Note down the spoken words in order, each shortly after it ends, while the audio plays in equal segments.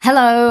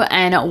Hello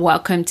and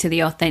welcome to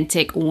the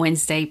Authentic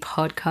Wednesday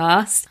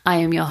podcast. I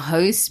am your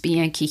host,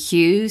 Bianca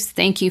Hughes.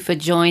 Thank you for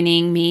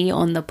joining me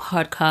on the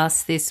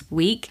podcast this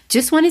week.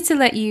 Just wanted to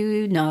let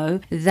you know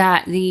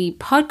that the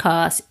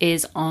podcast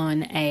is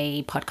on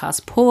a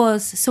podcast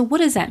pause. So what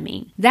does that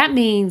mean? That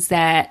means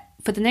that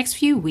for the next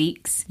few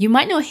weeks, you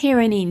might not hear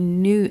any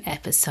new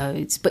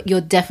episodes, but you're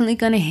definitely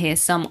going to hear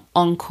some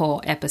encore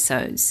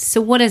episodes.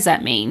 So what does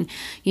that mean?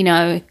 You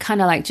know,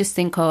 kind of like just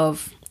think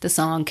of the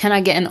song, Can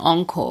I Get an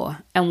Encore?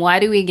 And why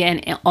do we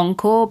get an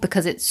encore?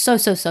 Because it's so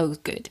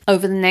good.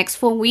 Over the next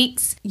 4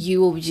 weeks,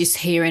 you will be just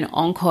hearing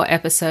encore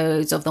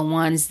episodes of the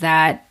ones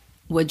that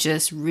were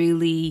just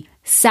really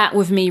sat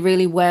with me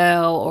really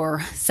well,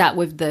 or sat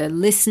with the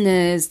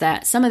listeners,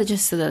 that some of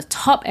the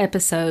top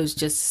episodes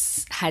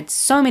just had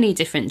so many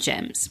different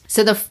gems.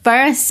 So the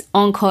first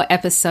encore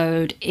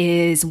episode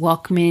is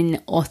Welcoming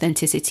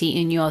Authenticity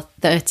in Your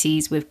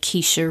 30s with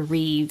Keisha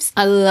Reeves.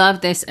 I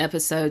love this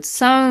episode.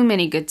 So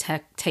many good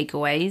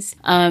takeaways.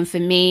 For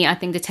me, I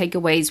think the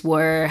takeaways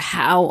were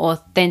how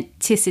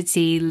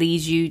authenticity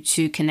leads you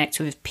to connect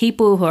with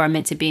people who are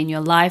meant to be in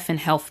your life and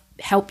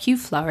help you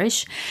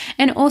flourish,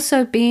 and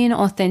also being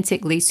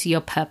authentic leads to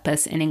your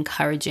purpose and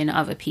encouraging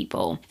other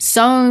people.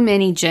 So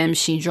many gems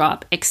she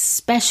dropped,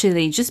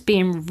 especially just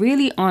being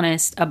really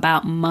honest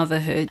about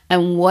motherhood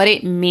and what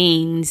it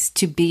means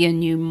to be a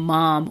new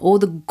mom, all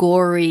the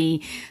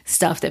gory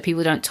stuff that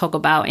people don't talk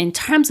about in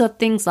terms of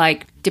things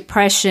like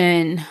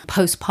depression,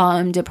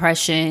 postpartum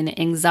depression,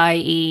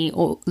 anxiety,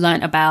 or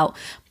learn about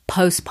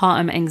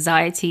postpartum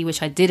anxiety,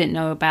 which I didn't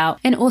know about,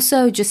 and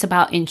also just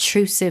about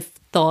intrusive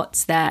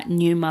thoughts that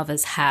new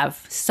mothers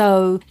have.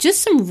 So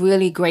just some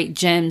really great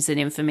gems and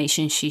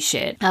information she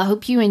shared. I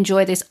hope you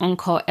enjoy this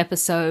encore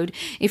episode.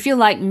 If you're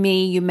like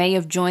me, you may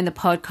have joined the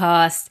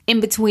podcast in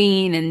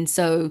between and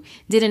so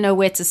didn't know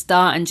where to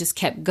start and just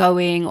kept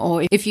going.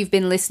 Or if you've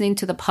been listening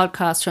to the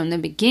podcast from the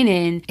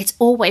beginning, it's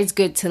always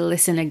good to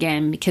listen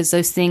again, because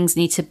those things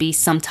need to be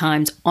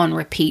sometimes on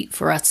repeat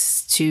for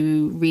us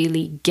to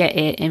really get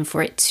it and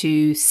for it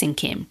to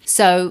sink in.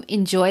 So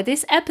enjoy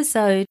this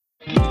episode.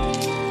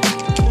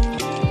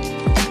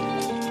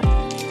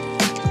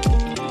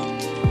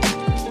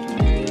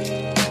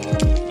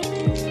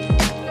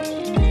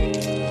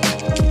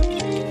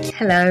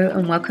 Hello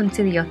and welcome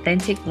to the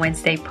Authentic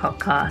Wednesday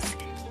podcast.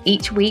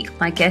 Each week,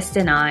 my guest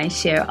and I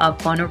share our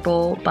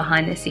vulnerable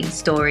behind-the-scenes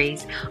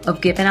stories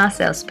of giving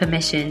ourselves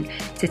permission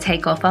to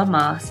take off our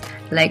masks,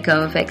 let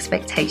go of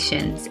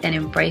expectations, and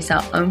embrace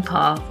our own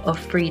path of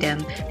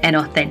freedom and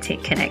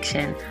authentic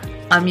connection.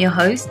 I'm your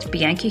host,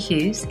 Bianca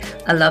Hughes,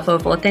 a lover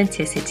of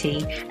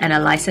authenticity and a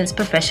licensed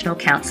professional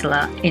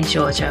counselor in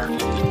Georgia.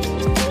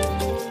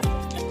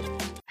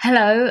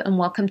 Hello and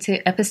welcome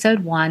to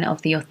episode 1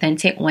 of the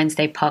Authentic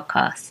Wednesday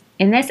podcast.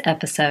 In this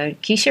episode,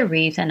 Keisha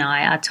Reeves and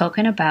I are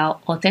talking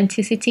about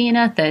authenticity in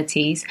her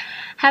 30s,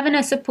 having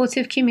a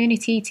supportive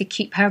community to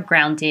keep her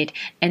grounded,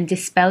 and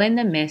dispelling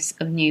the myths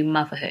of new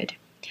motherhood.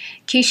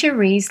 Keisha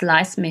Reeves'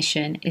 life's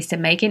mission is to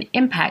make an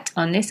impact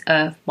on this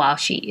earth while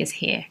she is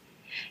here.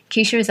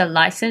 Keisha is a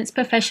licensed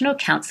professional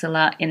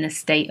counselor in the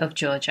state of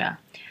Georgia.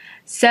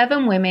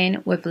 Serving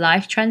women with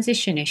life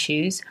transition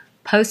issues,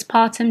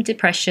 postpartum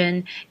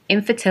depression,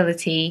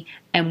 infertility,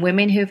 and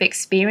women who've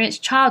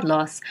experienced child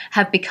loss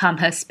have become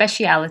her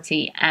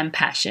speciality and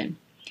passion.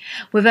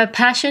 With her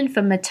passion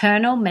for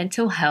maternal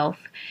mental health,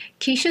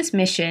 Keisha's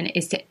mission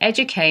is to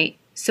educate,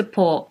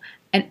 support,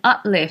 and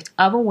uplift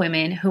other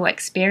women who are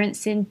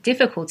experiencing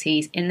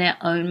difficulties in their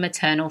own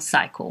maternal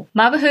cycle.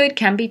 Motherhood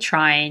can be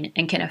trying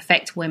and can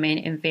affect women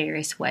in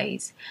various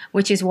ways,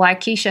 which is why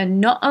Keisha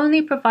not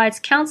only provides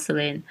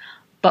counseling,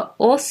 but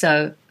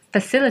also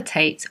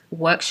facilitates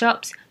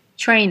workshops,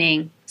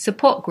 training,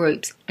 support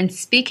groups, and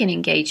speaking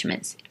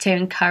engagements to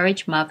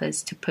encourage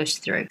mothers to push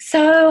through.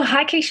 So,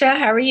 hi Keisha,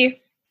 how are you?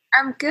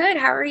 I'm good.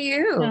 How are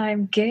you?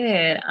 I'm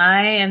good.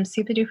 I am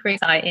super duper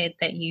excited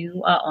that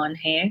you are on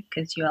here,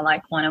 because you are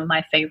like one of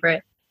my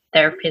favorite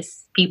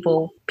therapists,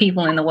 people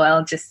in the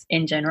world, just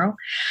in general.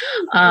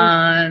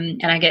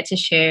 And I get to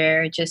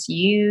share just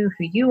you,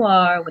 who you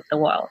are, with the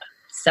world.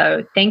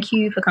 So thank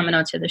you for coming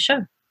on to the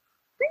show.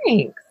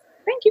 Thanks.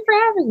 Thank you for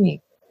having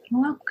me.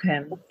 You're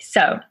welcome.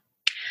 So,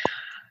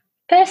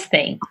 first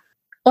thing,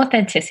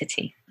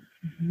 authenticity.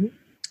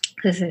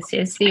 This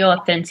is the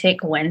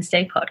Authentic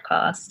Wednesday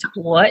podcast.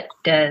 What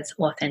does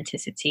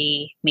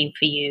authenticity mean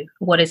for you?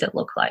 What does it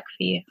look like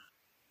for you?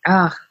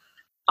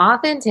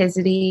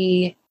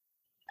 Authenticity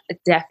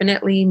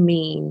definitely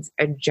means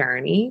a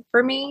journey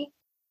for me,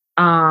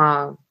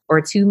 or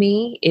to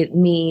me. It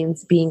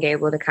means being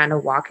able to kind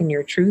of walk in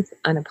your truth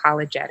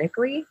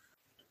unapologetically.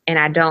 And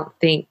I don't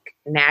think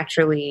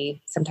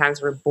naturally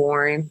sometimes we're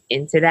born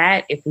into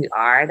that. If we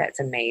are, that's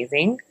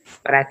amazing.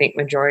 But I think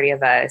majority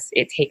of us,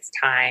 it takes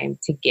time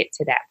to get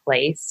to that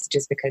place,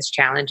 just because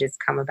challenges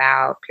come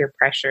about, peer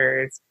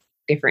pressures,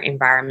 different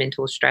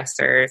environmental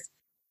stressors.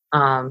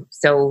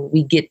 So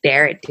we get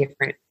there at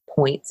different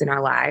points in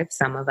our lives,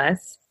 some of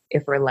us,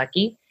 if we're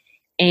lucky.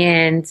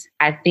 And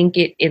I think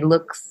it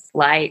looks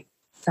like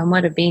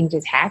somewhat of being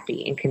just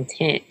happy and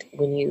content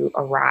when you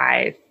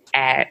arrive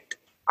at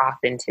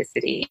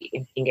authenticity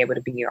and being able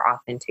to be your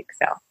authentic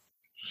self.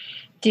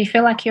 Do you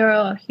feel like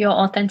you're your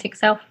authentic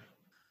self?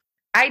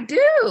 I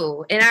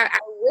do. And I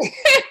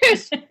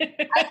wish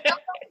I felt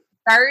like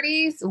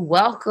 30s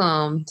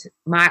welcomed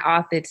my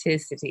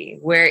authenticity,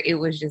 where it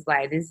was just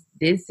like, this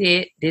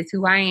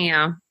who I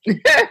am.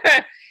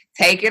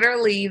 Take it or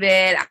leave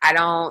it. I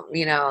don't,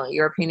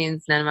 your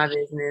opinion's none of my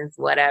business,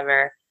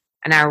 whatever.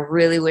 And I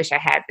really wish I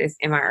had this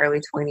in my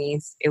early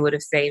 20s. It would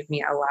have saved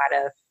me a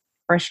lot of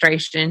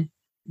frustration.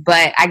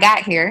 But I got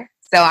here,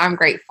 so I'm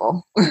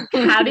grateful.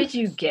 How did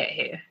you get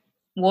here?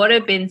 What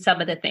have been some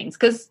of the things?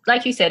 Because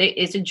like you said, it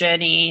is a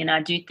journey, and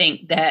I do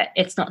think that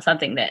it's not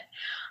something that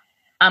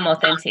I'm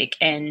authentic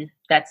and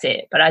that's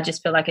it. But I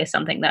just feel like it's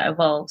something that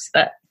evolves.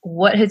 But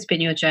what has been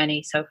your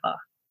journey so far?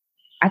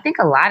 I think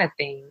a lot of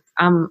things.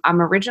 I'm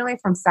originally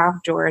from South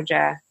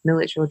Georgia,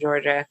 Milledgeville,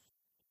 Georgia,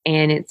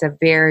 and it's a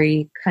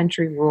very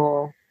country,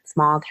 rural,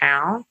 small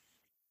town.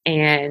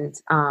 And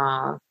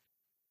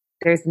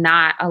there's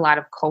not a lot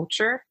of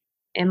culture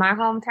in my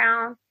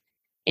hometown.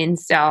 And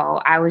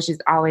so I was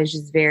just always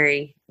just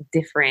very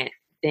different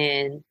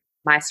than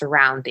my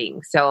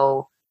surroundings.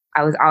 So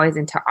I was always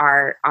into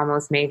art,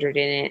 almost majored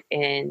in it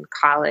in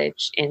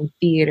college, in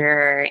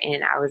theater,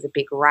 and I was a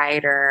big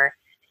writer.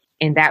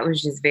 And that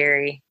was just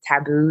very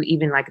taboo,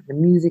 even like the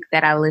music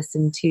that I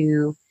listened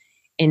to.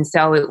 And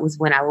so it was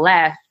when I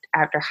left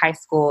after high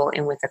school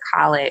and went to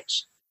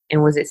college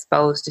and was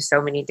exposed to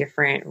so many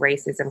different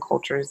races and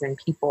cultures and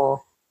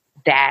people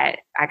that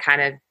I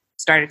kind of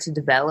started to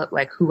develop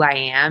like who I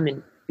am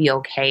and be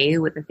okay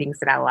with the things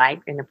that I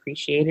liked and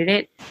appreciated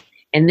it.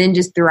 And then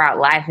just throughout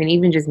life, and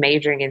even just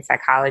majoring in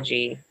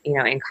psychology,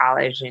 in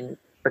college, and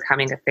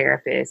becoming a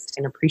therapist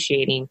and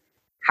appreciating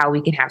how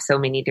we can have so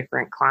many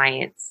different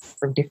clients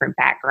from different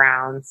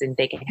backgrounds, and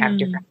they can have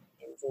different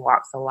opinions and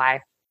walks of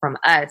life from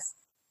us,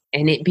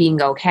 and it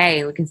being okay,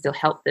 and we can still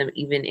help them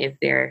even if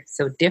they're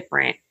so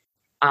different.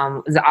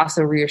 Is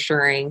also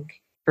reassuring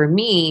for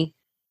me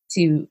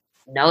to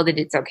know that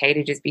it's okay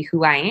to just be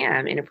who I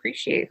am and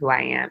appreciate who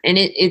I am. And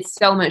it's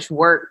so much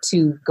work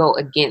to go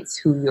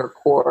against who your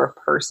core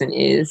person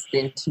is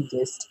than to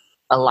just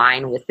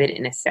align with it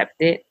and accept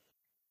it.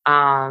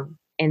 And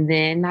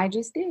then I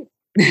just did.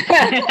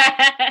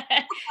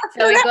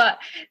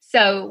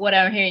 So what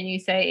I'm hearing you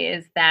say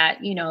is that,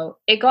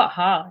 it got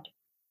hard.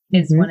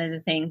 It's one of the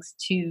things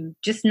to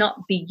just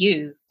not be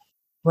you.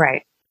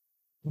 Right.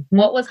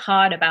 What was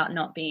hard about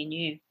not being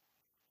you?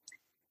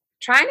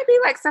 Trying to be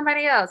like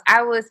somebody else.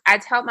 I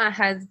told my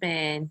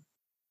husband,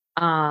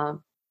 I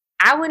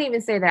wouldn't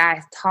even say that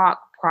I talk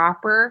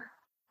proper,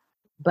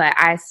 but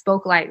I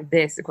spoke like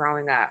this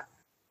growing up.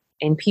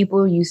 And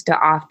people used to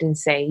often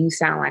say, you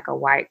sound like a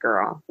white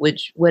girl,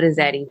 which, what does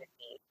that even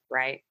mean?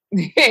 Right.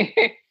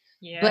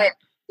 Yeah. But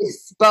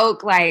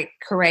spoke like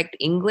correct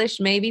English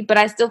maybe, but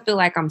I still feel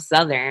like I'm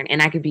Southern,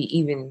 and I could be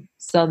even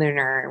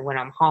Southerner when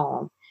I'm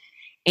home.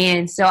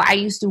 And so I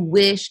used to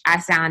wish I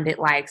sounded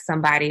like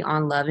somebody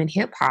on Love and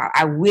Hip Hop.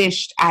 I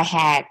wished I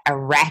had a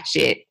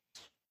ratchet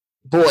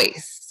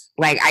voice.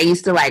 Like I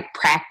used to like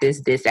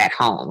practice this at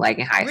home, like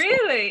in high school.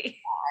 Really?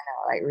 I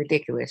know, like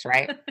ridiculous,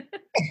 right?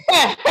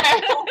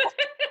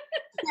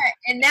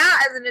 And now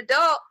as an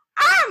adult,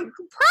 I'm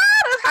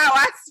proud of how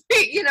I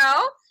speak,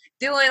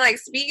 doing like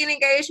speaking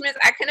engagements.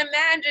 I can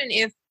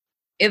imagine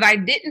if I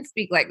didn't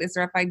speak like this,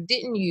 or if I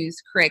didn't use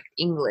correct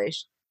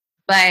English.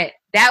 But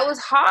that was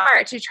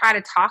hard to try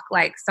to talk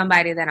like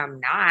somebody that I'm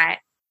not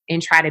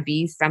and try to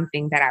be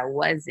something that I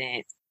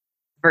wasn't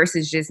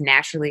versus just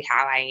naturally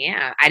how I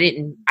am.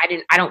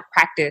 I don't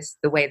practice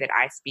the way that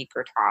I speak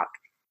or talk.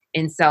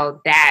 And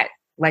so that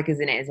like is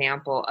an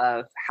example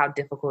of how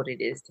difficult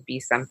it is to be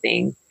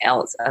something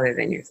else other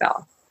than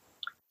yourself.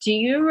 Do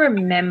you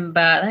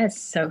remember, that's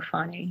so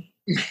funny.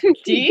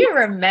 Do you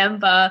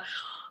remember,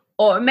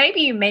 or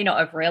maybe you may not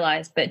have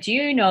realized, but do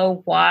you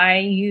know why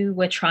you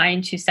were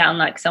trying to sound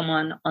like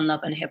someone on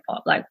Love and Hip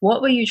Hop? Like,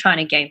 what were you trying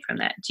to gain from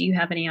that? Do you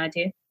have any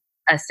idea?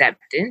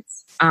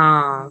 Acceptance.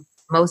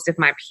 Most of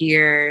my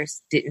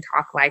peers didn't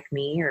talk like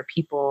me, or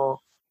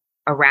people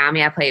around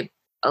me. I played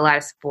a lot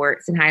of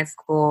sports in high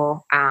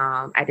school.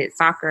 I did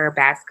soccer,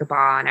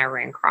 basketball, and I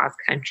ran cross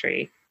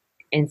country.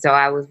 And so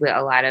I was with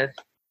a lot of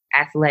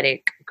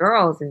athletic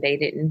girls, and they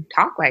didn't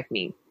talk like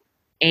me.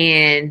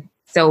 And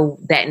so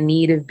that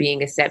need of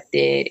being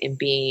accepted and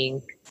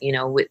being,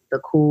 with the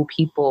cool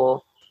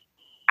people,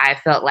 I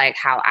felt like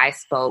how I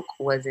spoke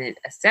wasn't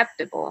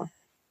acceptable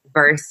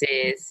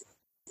versus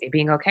it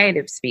being okay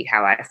to speak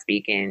how I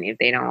speak. And if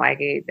they don't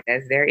like it,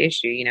 that's their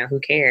issue, who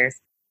cares?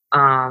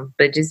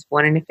 But just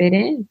wanting to fit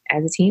in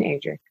as a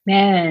teenager.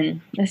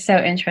 Man, that's so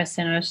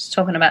interesting. I was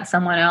talking about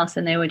someone else,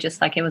 and they were just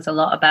like, it was a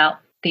lot about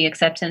the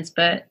acceptance,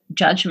 but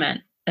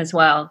judgment as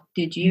well.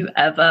 Did you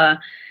ever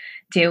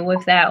deal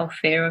with that, or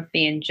fear of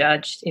being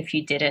judged if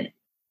you didn't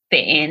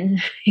fit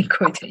in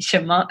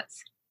quotation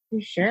marks?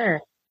 For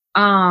sure.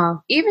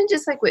 Even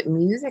just like with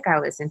music I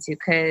listen to,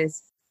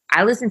 because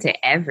I listen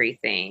to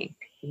everything,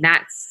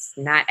 not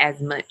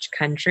as much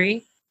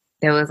country,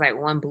 there was like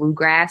one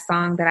bluegrass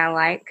song that I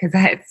liked because I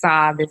had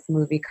saw this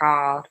movie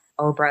called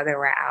Oh Brother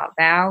Where Art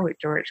Thou with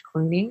George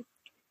Clooney.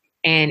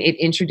 And it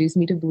introduced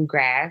me to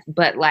bluegrass,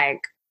 but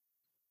like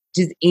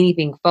just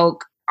anything,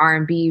 folk,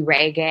 R&B,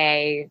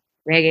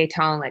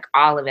 reggaeton, like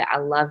all of it. I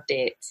loved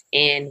it.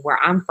 And where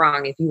I'm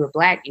from, if you were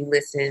Black, you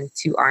listened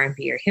to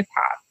R&B or hip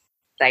hop.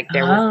 Like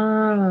there was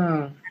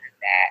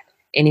that.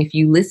 And if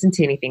you listened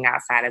to anything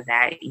outside of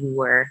that, you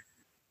were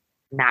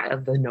not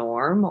of the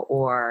norm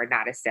or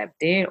not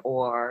accepted,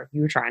 or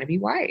you were trying to be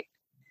white.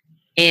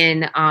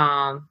 And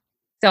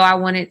so I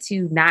wanted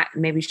to not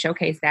maybe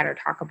showcase that or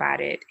talk about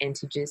it and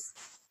to just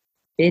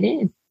fit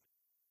in.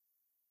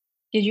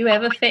 Did you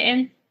ever fit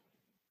in?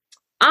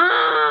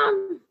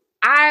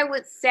 I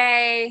would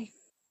say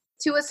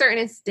to a certain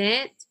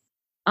extent,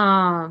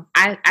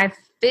 I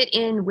fit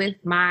in with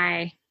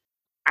I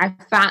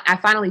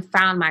finally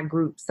found my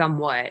group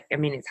somewhat. I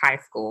mean, it's high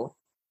school.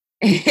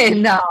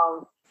 And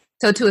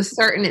so to a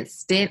certain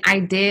extent I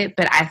did,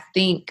 but I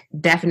think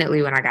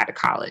definitely when I got to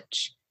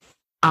college.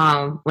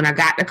 When I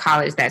got to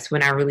college, that's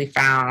when I really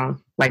found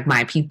like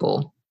my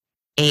people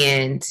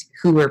and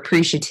who were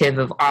appreciative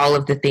of all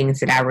of the things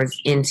that I was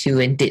into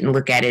and didn't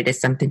look at it as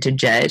something to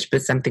judge,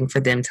 but something for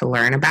them to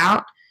learn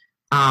about.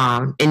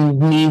 And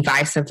me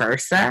vice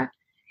versa.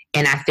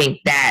 And I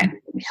think that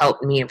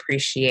helped me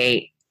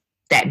appreciate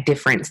that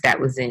difference that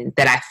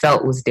I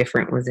felt was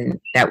different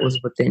that was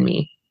within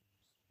me.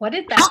 What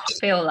did that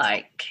feel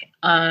like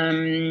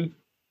when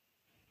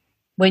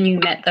you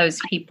met those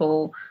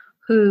people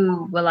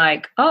who were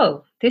like,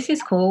 oh, this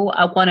is cool,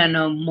 I want to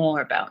know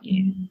more about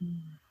you?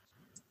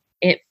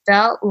 It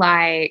felt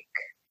like,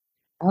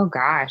 oh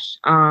gosh,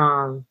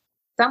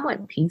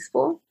 somewhat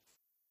peaceful.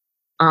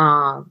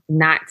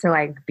 Not to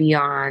like be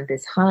on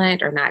this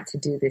hunt or not to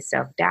do this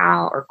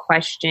self-doubt or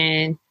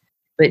question,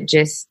 but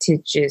just to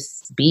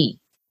be,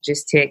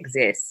 just to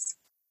exist.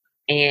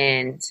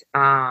 And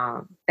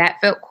that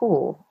felt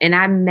cool. And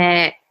I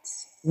met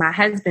my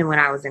husband when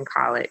I was in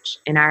college,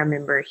 and I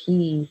remember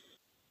he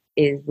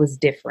was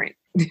different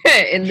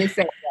in this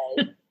way.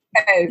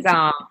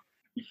 Because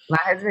my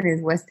husband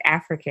is West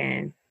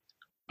African.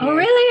 Oh,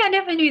 really? I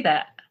never knew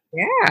that.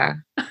 Yeah.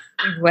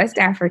 He's West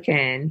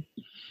African.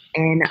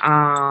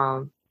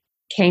 And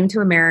came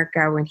to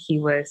America when he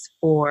was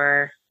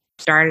 4,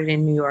 started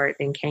in New York,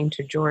 then came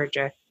to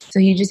Georgia. So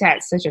he just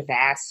had such a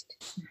vast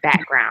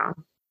background.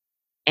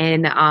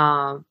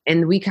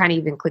 And we kind of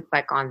even clicked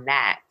like on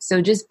that.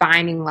 So just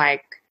finding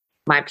like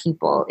my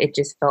people, it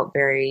just felt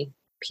very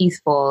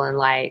peaceful and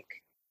like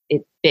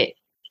it fit.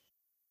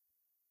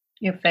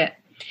 You fit.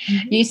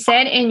 Mm-hmm. You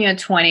said in your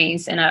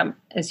 20s, and I'm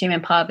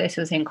assuming part of this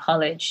was in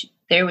college,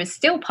 there was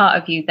still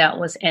part of you that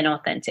was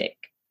inauthentic.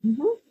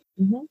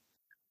 Mm-hmm.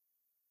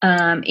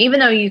 Mm-hmm. Even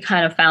though you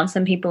kind of found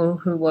some people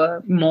who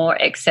were more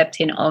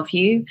accepting of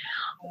you,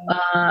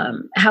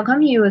 how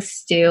come you were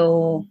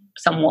still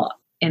somewhat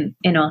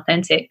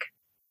inauthentic,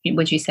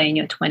 would you say, in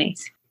your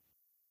 20s?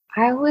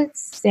 I would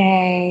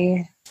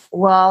say,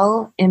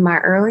 well, in my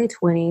early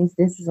 20s,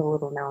 this is a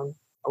little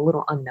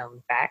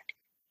unknown fact.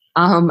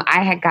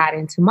 I had got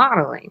into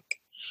modeling,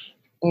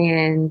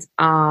 and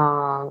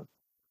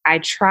I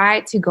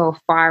tried to go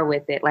far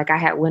with it. Like I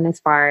had went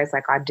as far as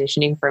like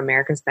auditioning for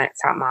America's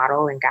Next Top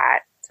Model and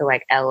got to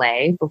like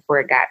LA before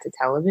it got to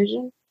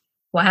television.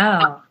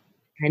 Wow.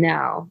 I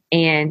know.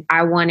 And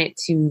I wanted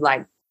to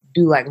like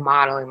do like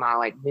modeling,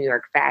 like New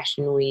York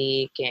Fashion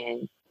Week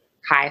and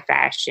high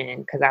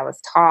fashion because I was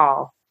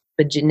tall,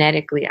 but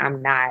genetically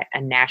I'm not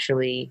a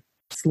naturally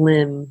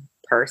slim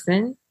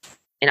person.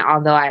 And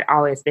although I'd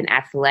always been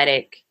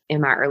athletic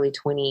in my early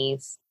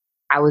 20s,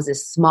 I was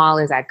as small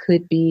as I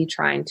could be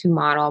trying to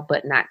model,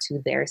 but not to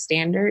their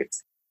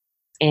standards.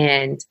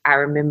 And I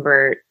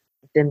remember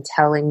them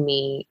telling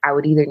me I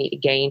would either need to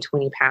gain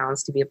 20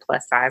 pounds to be a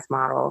plus size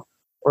model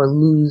or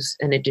lose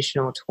an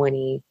additional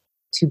 20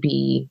 to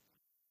be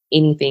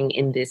anything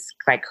in this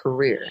like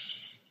career.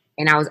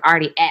 And I was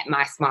already at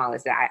my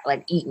smallest,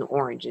 like eating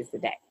oranges a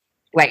day,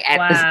 like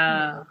at this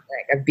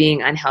like of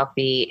being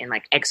unhealthy and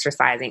like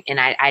exercising. And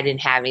I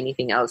didn't have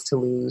anything else to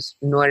lose,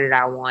 nor did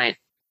I want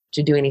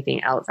to do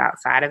anything else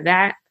outside of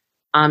that.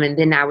 And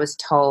then I was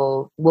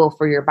told, well,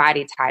 for your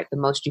body type, the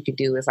most you could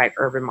do is like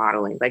urban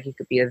modeling. Like you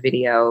could be a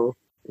video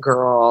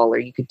girl or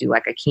you could do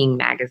like a King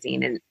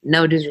magazine. And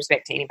no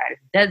disrespect to anybody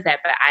who does that,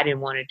 but I didn't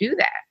want to do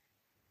that.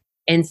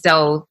 And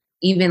so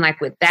even like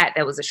with that,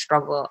 there was a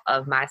struggle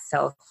of my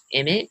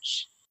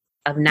self-image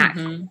of not I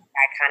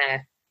kind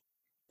of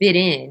fit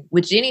in,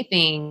 which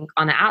anything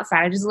on the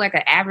outside, I just look like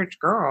an average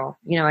girl,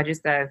 I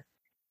just a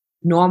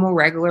normal,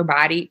 regular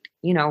bodied,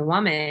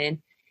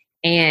 woman,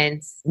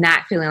 and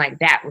not feeling like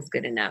that was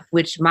good enough,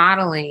 which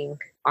modeling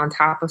on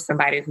top of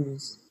somebody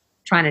who's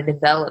trying to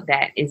develop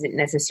that isn't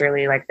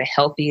necessarily like the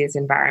healthiest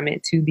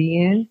environment to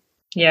be in.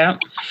 Yeah.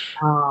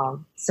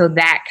 So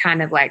that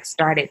kind of like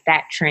started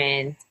that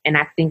trend. And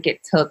I think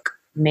it took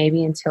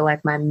maybe until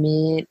like my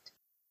mid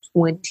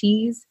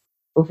 20s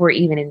before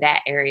even in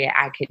that area,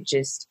 I could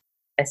just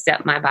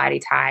accept my body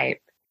type,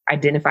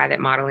 identify that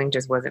modeling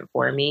just wasn't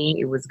for me.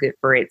 It was good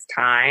for its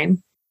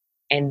time.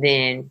 and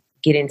then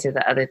get into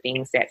the other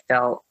things that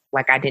felt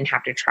like I didn't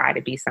have to try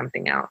to be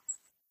something else.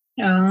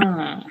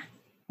 Oh,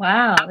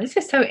 wow. This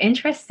is so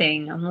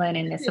interesting. I'm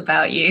learning this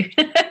about you.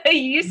 You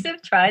used to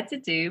have tried to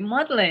do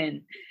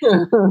modeling.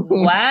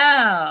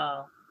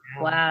 Wow.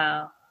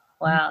 Wow.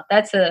 Wow.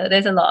 There's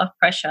a lot of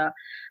pressure,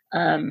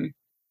 in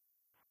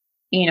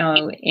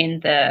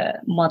the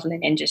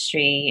modeling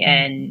industry,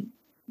 and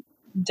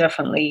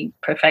definitely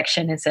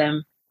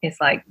perfectionism is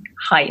like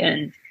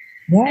heightened.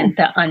 Yeah. And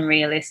the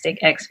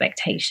unrealistic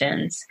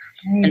expectations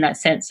and that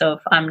sense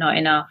of I'm not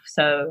enough.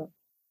 So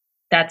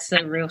that's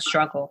a real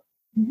struggle.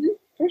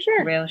 For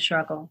sure. Real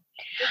struggle.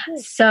 For sure.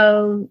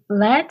 So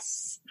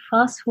let's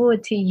fast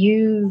forward to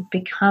you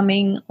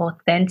becoming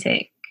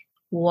authentic.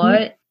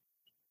 What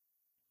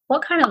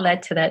kind of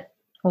led to that?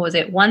 Or was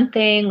it one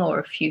thing or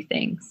a few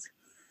things?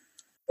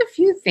 A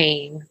few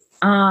things.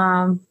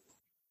 I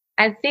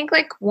think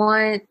like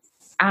once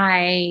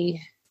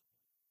I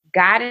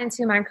got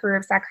into my career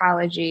of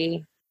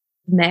psychology,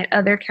 met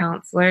other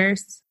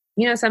counselors.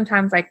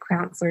 Sometimes like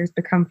counselors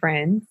become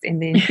friends,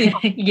 and then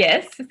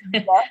yes,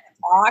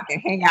 talk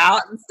and hang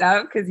out and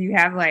stuff because you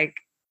have like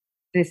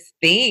this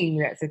thing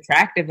that's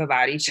attractive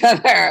about each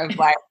other of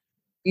like,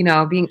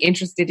 being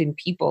interested in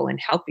people and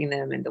helping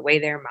them and the way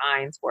their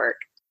minds work.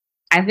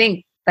 I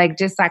think like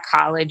just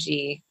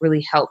psychology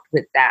really helped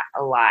with that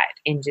a lot,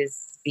 and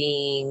just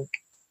being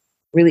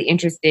really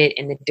interested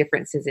in the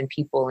differences in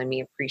people and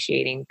me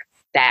appreciating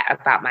that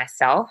about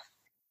myself.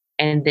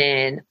 And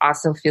then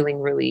also feeling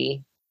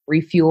really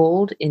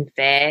refueled and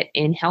fed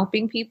in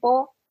helping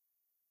people,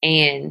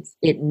 and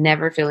it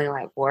never feeling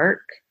like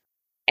work.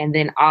 And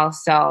then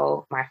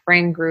also my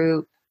friend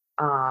group,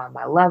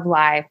 my love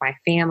life, my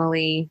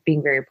family,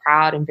 being very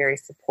proud and very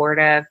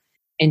supportive,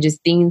 and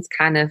just things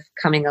kind of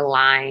coming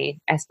aligned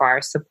as far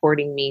as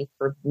supporting me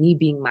for me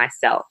being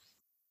myself,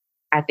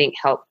 I think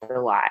helped a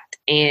lot.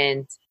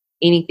 And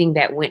anything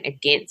that went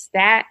against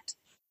that,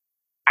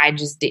 I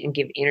just didn't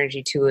give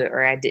energy to it,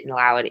 or I didn't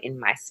allow it in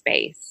my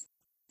space.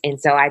 And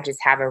so I just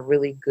have a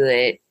really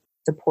good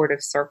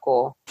supportive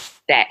circle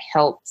that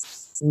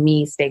helps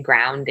me stay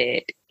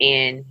grounded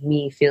and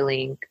me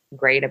feeling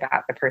great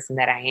about the person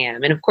that I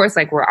am. And of course,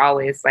 like we're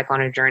always like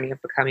on a journey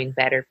of becoming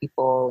better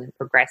people and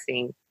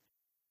progressing.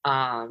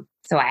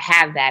 So I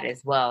have that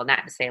as well.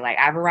 Not to say like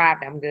I've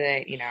arrived, I'm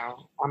good,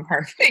 I'm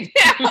perfect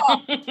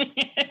now.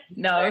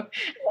 No.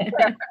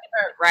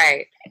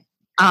 Right.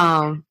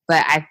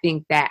 But I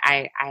think that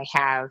I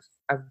have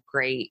a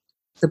great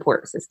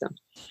support system.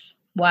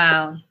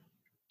 Wow.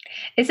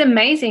 It's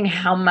amazing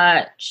how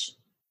much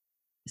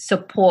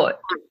support,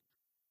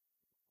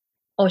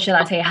 or should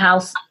I say how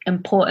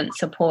important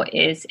support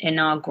is in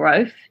our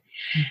growth.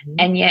 Mm-hmm.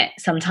 And yet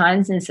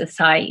sometimes in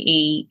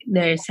society,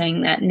 they're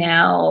saying that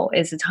now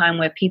is a time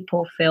where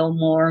people feel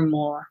more and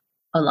more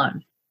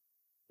alone.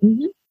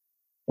 Mm-hmm.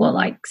 Or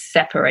like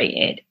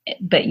separated.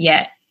 But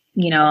yet,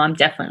 I'm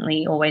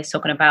definitely always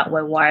talking about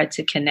we're wired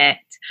to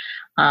connect.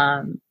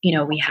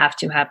 We have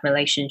to have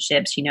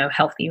relationships,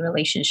 healthy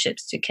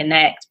relationships to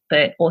connect,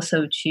 but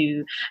also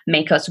to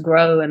make us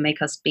grow and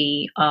make us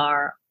be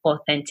our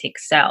authentic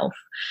self.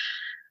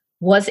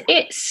 Was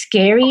it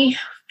scary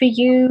for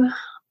you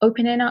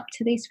opening up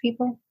to these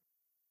people?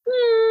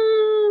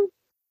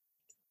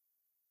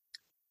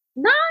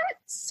 Not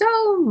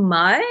so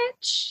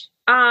much.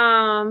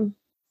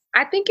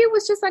 I think it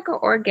was just like an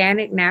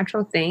organic,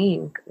 natural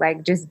thing,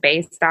 like just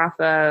based off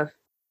of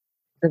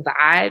the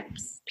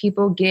vibes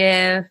people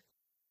give,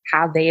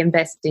 how they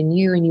invest in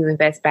you and you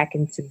invest back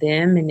into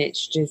them. And it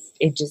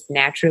just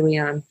naturally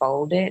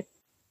unfolded.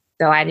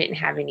 So I didn't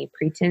have any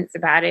pretense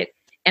about it.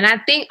 And I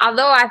think,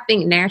 although I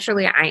think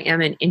naturally I am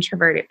an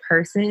introverted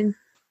person,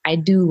 I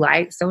do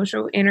like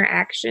social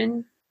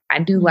interaction. I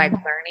do like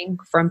learning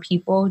from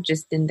people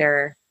just in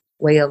their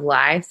way of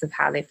lives, of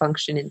how they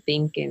function and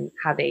think and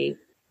how they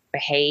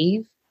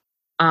behave.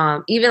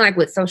 Even like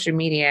with social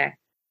media,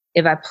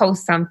 if I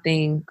post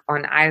something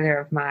on either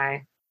of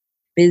my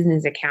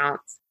business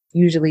accounts,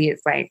 usually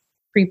it's like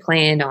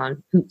pre-planned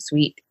on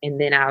Hootsuite,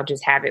 and then I'll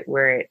just have it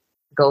where it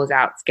goes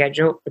out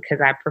scheduled because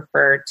I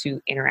prefer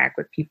to interact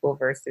with people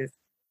versus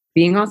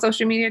being on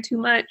social media too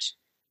much.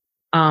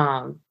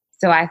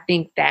 So I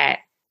think that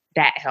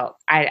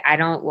helps. I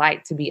don't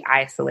like to be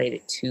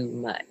isolated too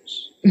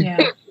much.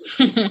 Yeah.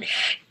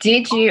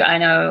 I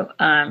know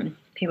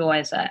people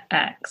always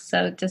ask,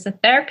 so does a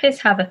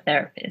therapist have a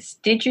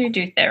therapist? Did you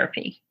do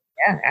therapy?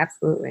 Yeah,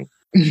 absolutely.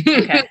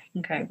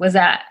 Okay. Was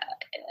that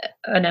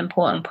an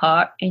important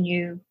part in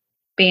you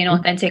being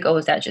authentic, or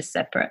was that just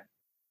separate?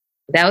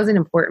 That was an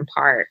important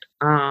part.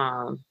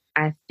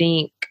 I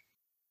think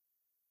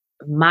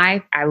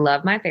I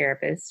love my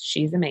therapist.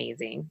 She's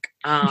amazing.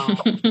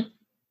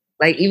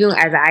 Like even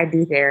as I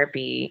do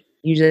therapy,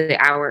 usually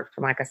I work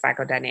from like a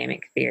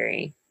psychodynamic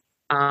theory.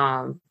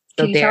 Can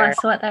you tell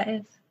us what that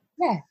is?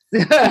 Yes.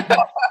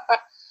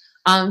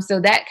 So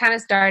that kind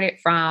of started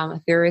from a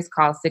theorist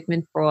called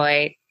Sigmund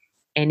Freud.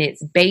 And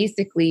it's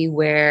basically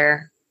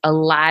where a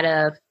lot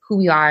of who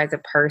we are as a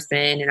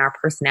person, and our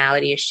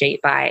personality is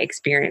shaped by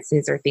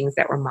experiences or things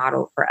that were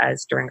modeled for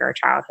us during our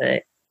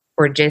childhood,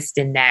 or just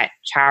in that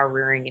child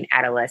rearing and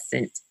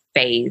adolescent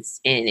phase,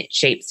 and it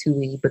shapes who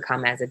we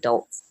become as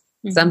adults.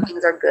 Mm-hmm. Some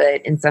things are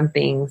good and some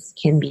things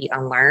can be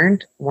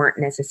unlearned, weren't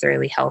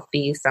necessarily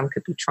healthy. Some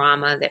could be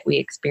trauma that we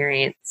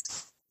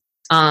experienced.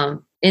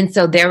 And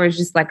so there was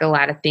just like a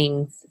lot of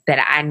things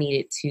that I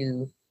needed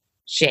to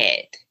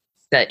shed,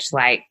 such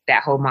like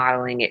that whole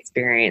modeling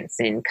experience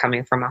and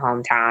coming from a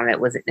hometown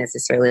that wasn't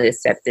necessarily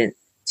acceptant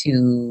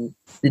to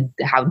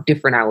how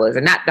different I was,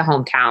 and not the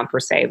hometown per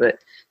se, but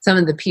some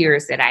of the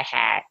peers that I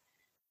had,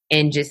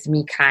 and just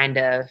me kind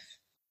of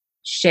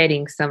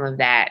shedding some of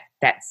that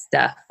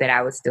stuff that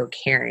I was still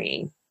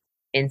carrying.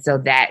 And so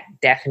that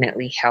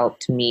definitely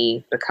helped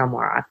me become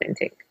more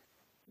authentic.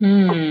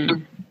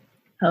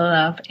 I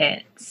love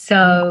it.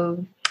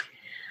 So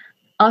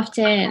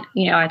often,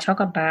 I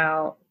talk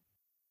about,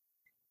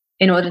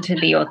 in order to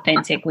be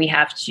authentic, we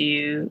have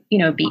to,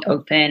 be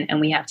open, and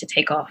we have to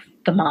take off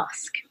the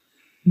mask.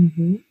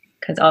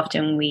 Because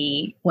often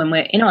when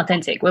we're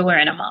inauthentic, we're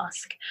wearing a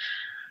mask.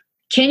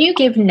 Can you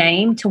give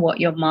name to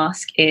what your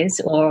mask is,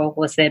 or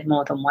was there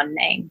more than one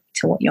name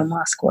to what your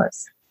mask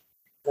was?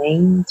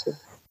 Name to...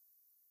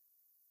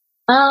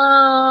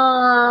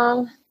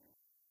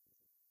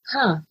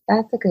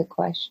 that's a good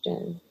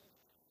question.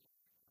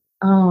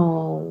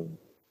 Gosh,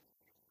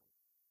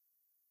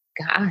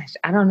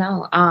 I don't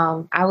know.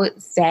 I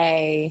would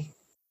say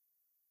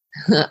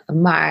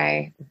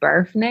my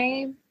birth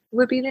name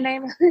would be the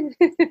name.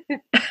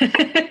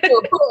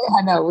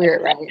 I know,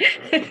 weird, right?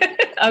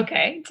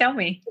 Okay, tell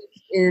me.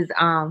 Is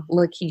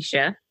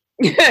Lakeisha.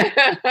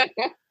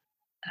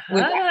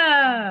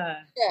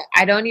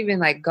 I don't even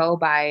like go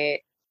by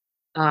it.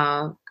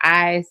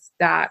 I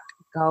stopped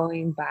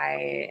going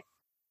by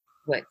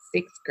it,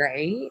 6th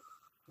grade?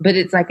 But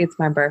it's like it's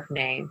my birth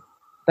name.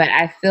 But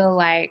I feel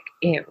like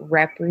it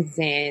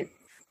represents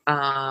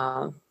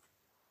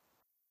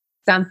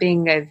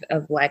something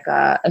of like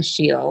a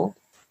shield,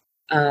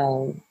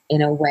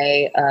 in a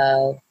way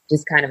of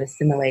just kind of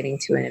assimilating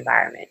to an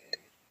environment.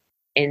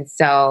 And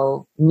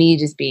so me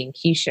just being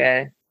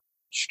Keisha,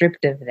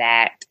 stripped of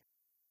that,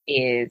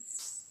 is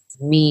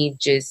me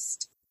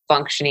just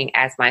functioning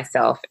as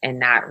myself and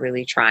not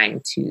really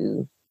trying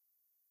to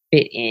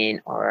fit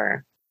in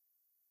or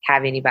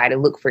have anybody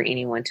look for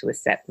anyone to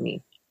accept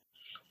me.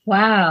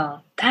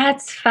 Wow,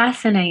 that's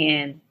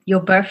fascinating. Your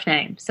birth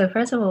name. So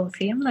first of all,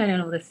 see, I'm learning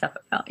all this stuff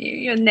about you.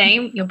 Your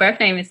birth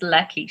name is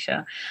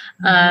Lakeisha.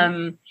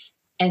 And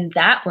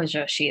that was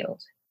your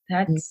shield.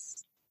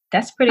 That's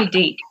pretty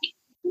deep.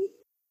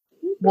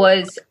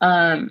 What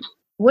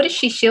did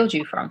she shield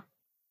you from?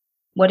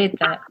 What did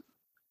that?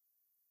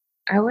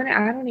 I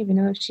don't even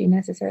know if she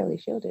necessarily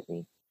shielded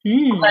me.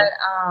 But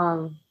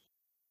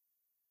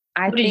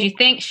what did you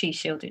think she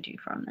shielded you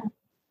from then?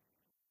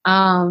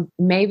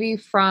 Maybe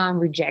from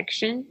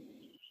rejection,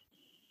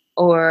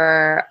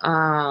 or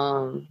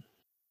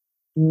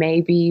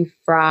maybe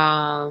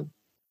from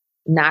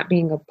not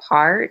being a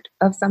part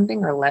of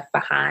something or left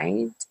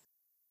behind.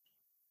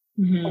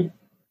 Mm-hmm.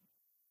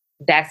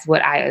 That's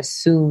what I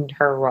assumed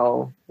her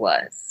role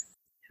was.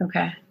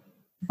 Okay.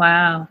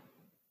 Wow.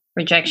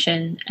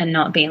 Rejection and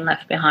not being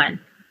left behind.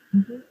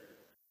 Mm-hmm.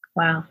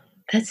 Wow.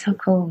 That's so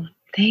cool.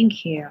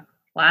 Thank you.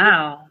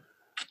 Wow.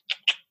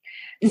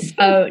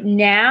 So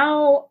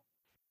now,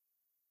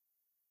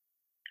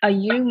 are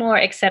you more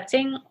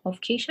accepting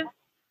of Keisha?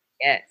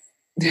 Yes.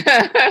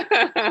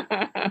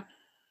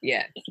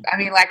 Yes. I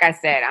mean, like I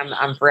said,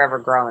 I'm forever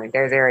growing.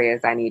 There's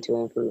areas I need to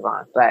improve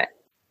on, but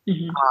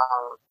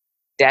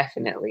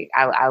definitely,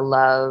 I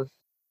love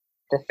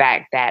the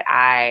fact that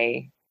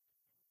I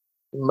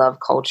love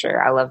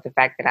culture. I love the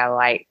fact that I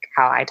like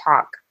how I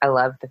talk. I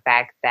love the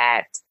fact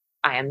that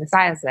I am the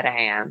size that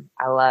I am.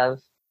 I love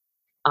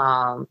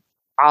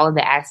all of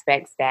the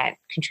aspects that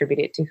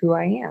contributed to who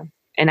I am.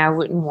 And I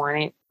wouldn't want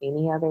it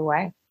any other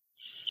way.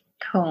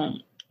 Cool.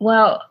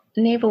 Well,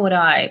 neither would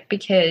I,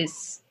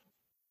 because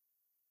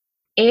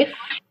if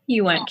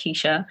you weren't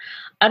Keisha,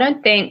 I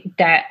don't think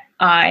that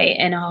I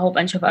and a whole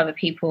bunch of other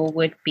people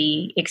would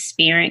be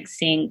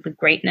experiencing the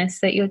greatness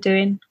that you're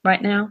doing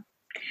right now.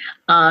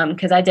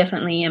 Because I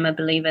definitely am a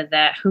believer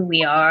that who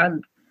we are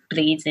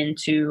bleeds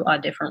into our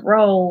different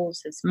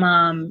roles as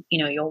mom,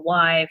 your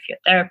wife, your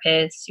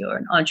therapist, you're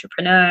an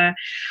entrepreneur,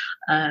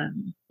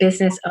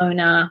 business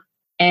owner.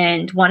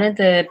 And one of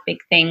the big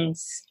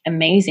things,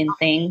 amazing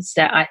things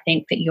that I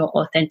think that your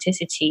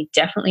authenticity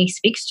definitely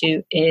speaks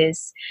to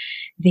is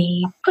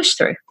the push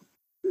through.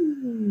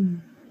 Yeah.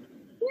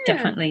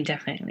 Definitely.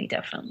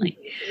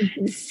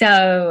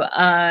 So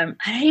I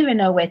don't even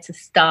know where to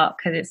start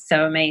because it's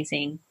so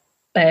amazing.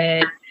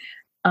 But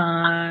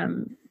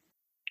tell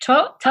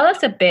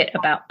us a bit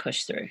about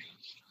push through.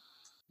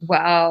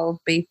 Well,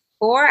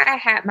 before I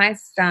had my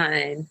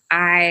son,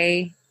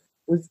 I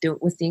was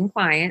seeing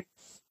clients.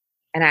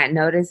 And I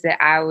noticed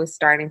that I was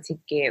starting to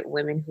get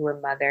women who were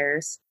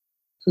mothers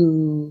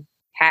who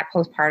had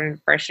postpartum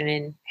depression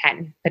and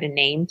hadn't put a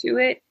name to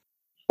it,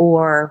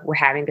 or were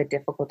having a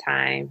difficult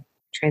time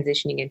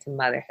transitioning into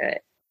motherhood.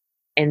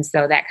 And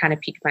so that kind of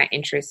piqued my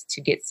interest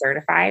to get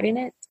certified in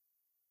it.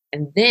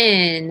 And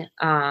then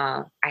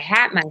I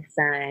had my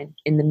son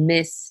in the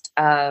midst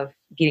of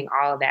getting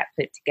all of that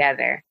put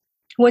together.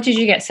 What did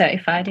you get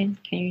certified in?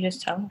 Can you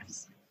just tell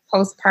us?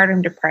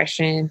 Postpartum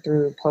depression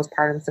through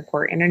Postpartum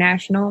Support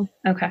International.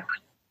 Okay.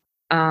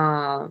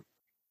 And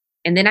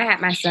then I had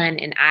my son,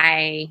 and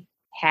I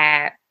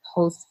had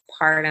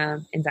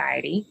postpartum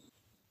anxiety,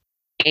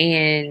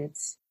 and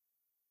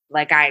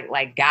I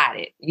got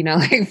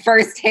it,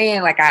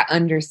 firsthand, I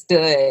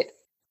understood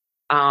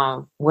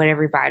what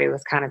everybody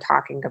was kind of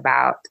talking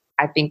about.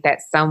 I think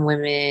that some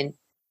women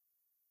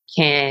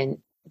can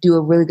do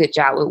a really good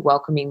job with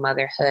welcoming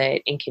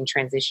motherhood and can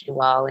transition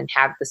well and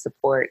have the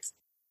supports.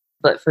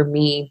 But for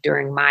me,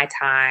 during my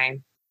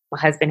time, my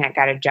husband had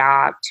got a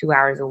job 2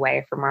 hours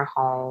away from our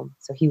home.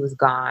 So he was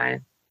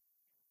gone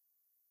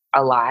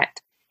a lot.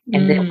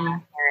 And then my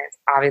parents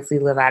obviously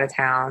live out of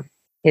town.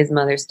 His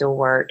mother still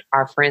worked.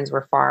 Our friends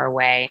were far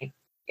away.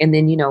 And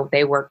then,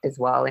 they worked as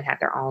well and had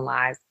their own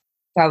lives.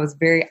 So I was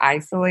very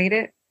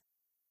isolated.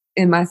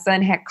 And my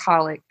son had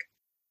colic.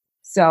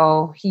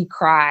 So he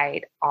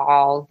cried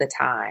all the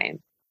time.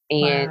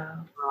 And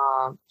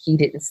he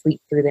didn't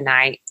sleep through the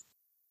night.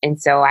 And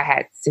so I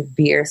had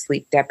severe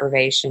sleep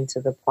deprivation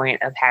to the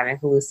point of having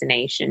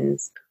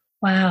hallucinations.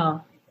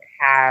 Wow.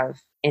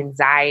 Have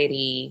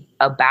anxiety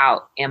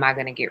about, am I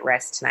going to get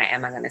rest tonight?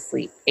 Am I going to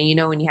sleep?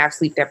 And when you have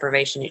sleep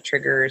deprivation, it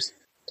triggers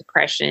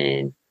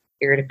depression,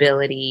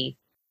 irritability.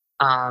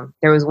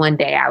 There was one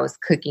day I was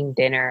cooking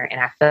dinner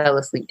and I fell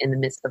asleep in the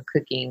midst of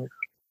cooking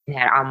and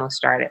had almost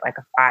started like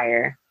a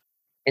fire.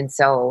 And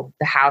so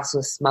the house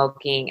was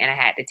smoking and I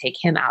had to take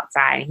him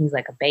outside, and he's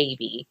like a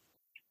baby.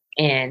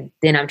 And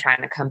then I'm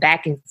trying to come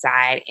back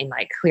inside and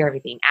clear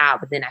everything out.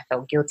 But then I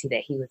felt guilty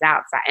that he was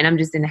outside, and I'm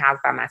just in the house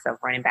by myself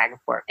running back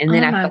and forth. And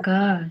then I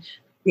felt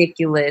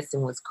ridiculous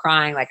and was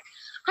crying I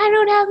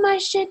don't have my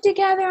shit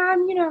together.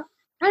 I'm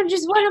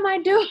just, what am I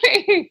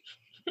doing?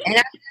 And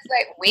I was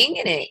just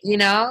winging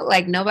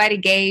it, nobody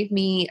gave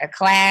me a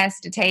class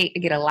to take to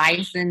get a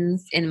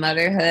license in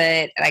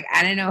motherhood.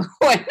 I didn't know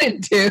what to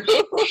do.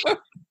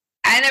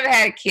 I never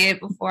had a kid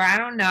before. I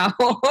don't know.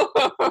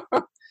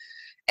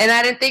 And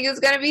I didn't think it was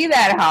going to be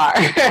that hard.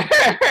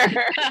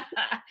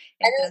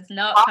 It does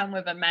not come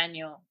with a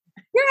manual.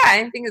 Yeah, I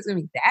didn't think it was going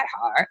to be that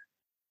hard.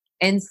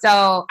 And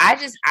so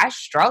I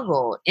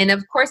struggled. And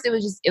of course, it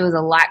was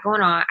a lot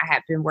going on. I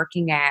had been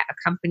working at a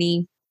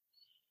company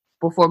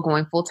before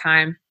going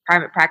full-time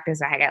private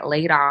practice. I had got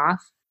laid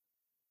off.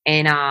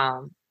 And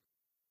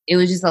it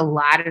was just a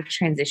lot of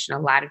transition, a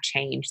lot of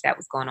change that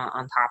was going on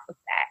top of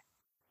that.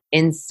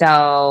 And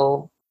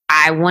so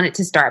I wanted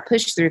to start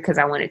Push Through because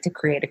I wanted to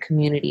create a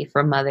community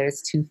for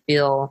mothers to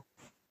feel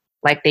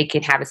like they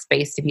could have a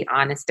space to be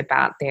honest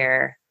about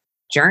their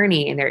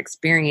journey and their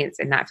experience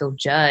and not feel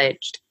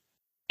judged,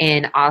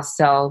 and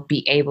also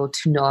be able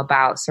to know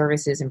about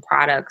services and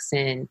products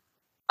and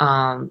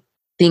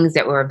things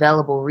that were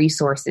available,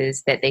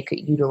 resources that they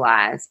could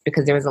utilize,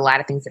 because there was a lot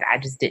of things that I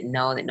just didn't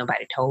know that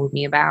nobody told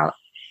me about.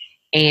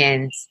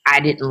 And I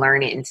didn't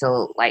learn it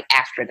until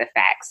after the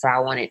fact. So I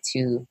wanted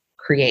to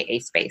create a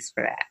space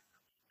for that.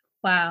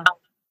 Wow.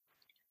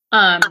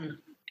 I'm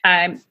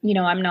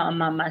not a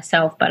mom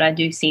myself, but I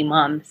do see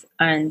moms,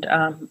 and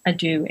I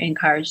do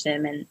encourage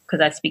them, and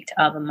because I speak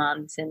to other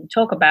moms and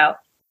talk about,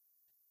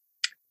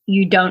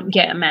 you don't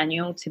get a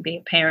manual to be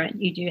a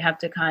parent. You do have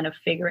to kind of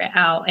figure it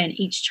out, and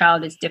each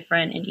child is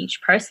different and each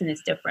person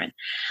is different.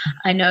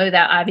 I know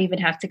that I've even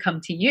have to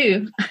come to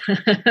you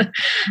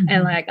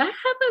and I have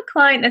a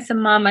client that's a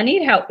mom. I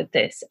need help with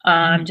this,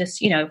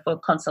 just, for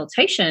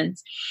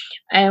consultations.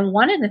 And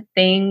one of the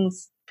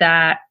things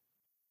that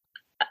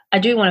I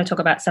do want to talk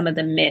about some of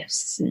the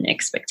myths and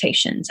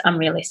expectations,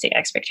 unrealistic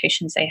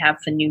expectations they have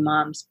for new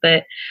moms.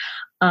 But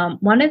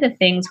one of the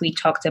things we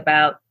talked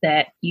about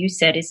that you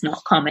said is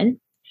not common,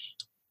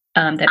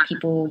 that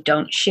people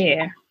don't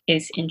share,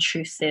 is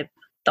intrusive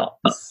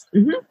thoughts.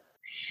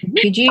 Mm-hmm.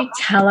 Could you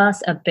tell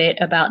us a bit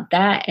about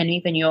that and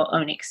even your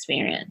own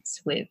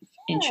experience with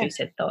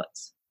intrusive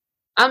thoughts?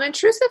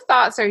 Intrusive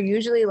thoughts are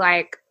usually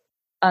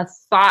a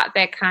thought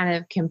that kind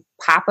of can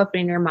pop up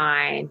in your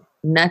mind,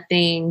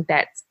 nothing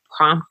that's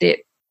prompted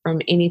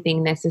from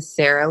anything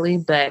necessarily,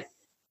 but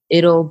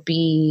it'll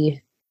be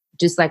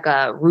just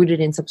rooted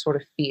in some sort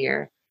of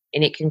fear,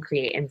 and it can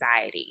create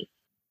anxiety,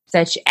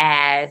 such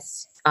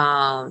as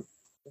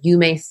you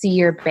may see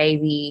your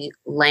baby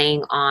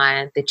laying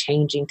on the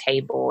changing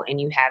table and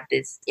you have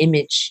this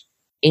image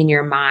in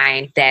your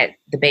mind that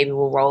the baby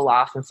will roll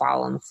off and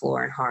fall on the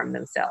floor and harm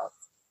themselves.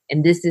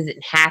 And this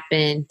hasn't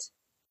happened.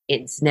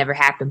 It's never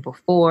happened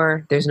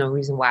before. There's no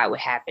reason why it would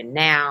happen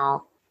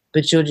now,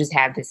 but you'll just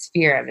have this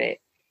fear of it.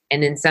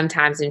 And then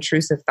sometimes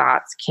intrusive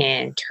thoughts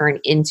can turn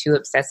into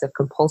obsessive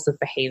compulsive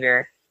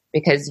behavior,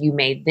 because you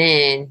may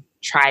then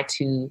try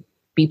to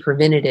be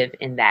preventative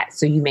in that.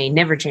 So you may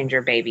never change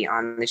your baby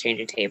on the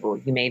changing table.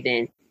 You may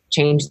then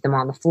change them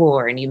on the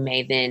floor, and you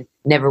may then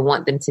never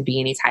want them to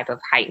be any type of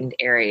heightened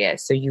area.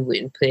 So you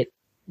wouldn't put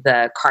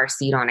the car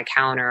seat on a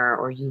counter,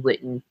 or you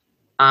wouldn't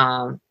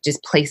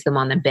just place them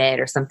on the bed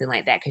or something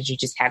like that, because you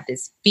just have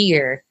this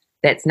fear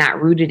that's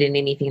not rooted in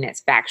anything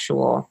that's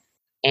factual.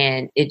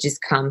 And it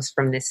just comes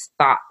from this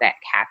thought that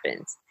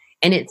happens.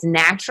 And it's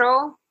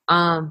natural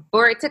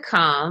for it to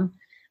come.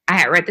 I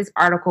had read this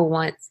article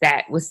once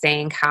that was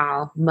saying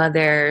how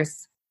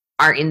mothers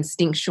are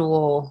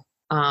instinctual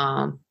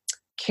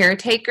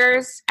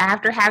caretakers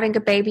after having a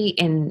baby,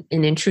 and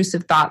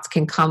intrusive thoughts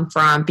can come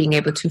from being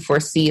able to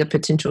foresee a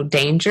potential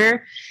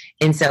danger.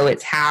 And so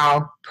it's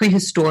how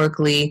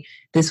prehistorically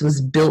this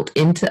was built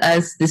into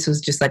us. This was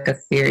just like a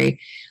theory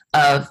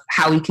of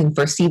how we can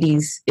foresee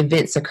these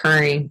events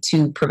occurring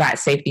to provide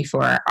safety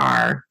for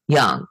our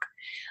young.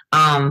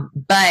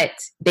 But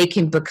they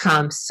can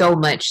become so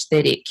much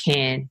that it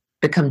can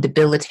become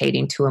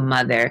debilitating to a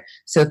mother.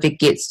 So if it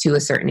gets to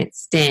a certain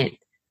extent,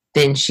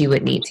 then she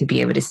would need to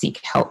be able to seek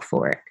help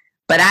for it.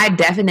 But I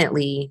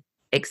definitely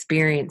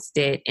experienced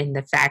it in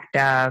the fact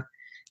of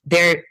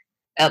there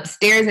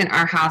upstairs in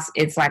our house,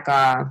 it's like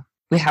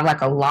we have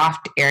like a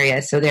loft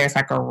area. So there's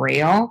like a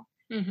rail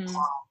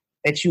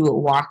that you would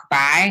walk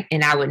by,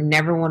 and I would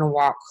never want to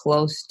walk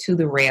close to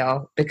the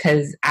rail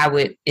because I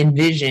would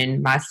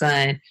envision my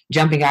son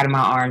jumping out of my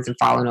arms and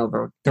falling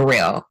over the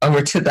rail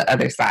over to the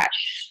other side.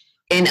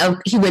 And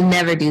he would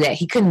never do that.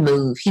 He couldn't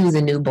move. He was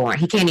a newborn.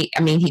 He can't,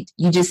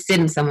 you just sit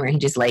him somewhere and he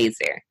just lays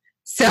there.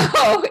 So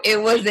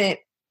it wasn't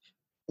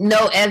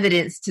no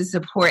evidence to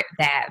support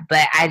that.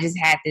 But I just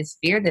had this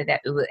fear that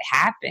it would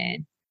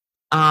happen.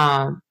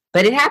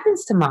 But it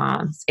happens to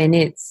moms, and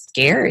it's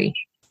scary.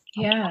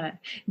 Yeah.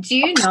 Do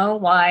you know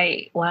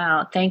why?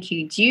 Wow. Thank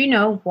you. Do you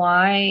know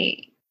why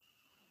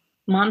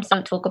moms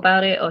don't talk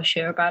about it or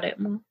share about it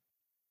more?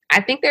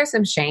 I think there's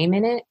some shame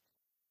in it.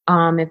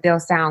 If they'll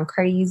sound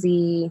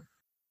crazy,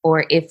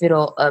 or if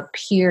it'll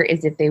appear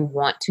as if they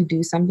want to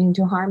do something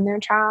to harm their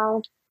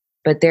child.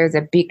 But there's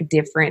a big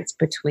difference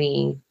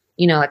between,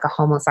 like a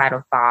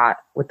homicidal thought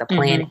with a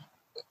plan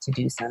to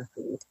do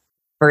something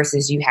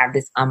versus you have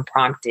this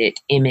unprompted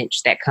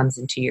image that comes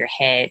into your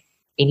head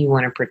and you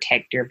want to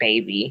protect your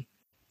baby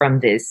from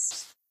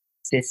this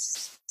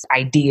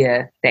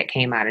idea that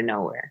came out of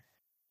nowhere.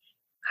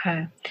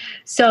 Okay.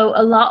 So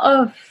a lot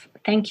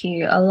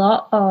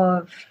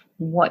of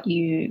what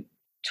you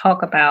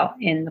talk about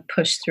in the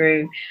push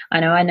through,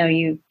 I know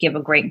you give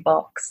a great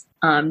box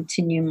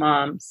to new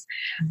moms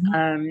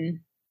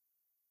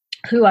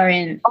who are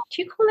in,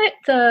 do you call it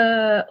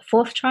the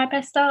fourth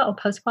trimester or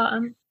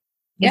postpartum?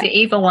 Is it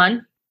either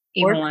one?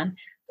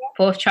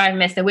 Fourth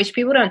trimester, which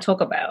people don't talk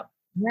about,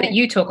 but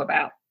you talk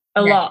about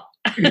a lot.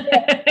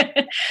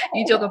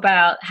 You talk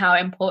about how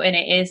important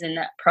it is, and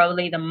that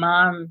probably the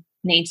mom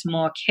needs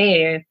more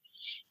care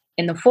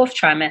in the fourth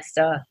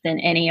trimester than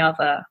any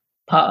other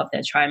part of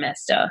their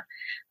trimester.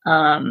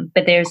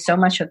 But there's so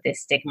much of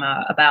this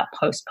stigma about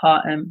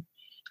postpartum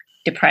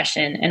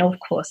depression. And of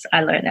course,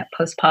 I learned that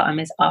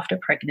postpartum is after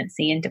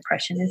pregnancy and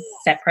depression is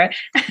separate.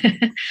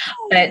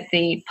 But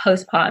the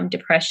postpartum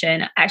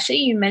depression, actually,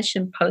 you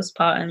mentioned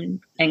postpartum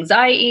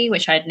anxiety,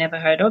 which I'd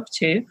never heard of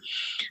too.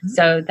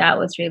 So that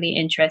was really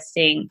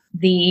interesting.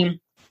 The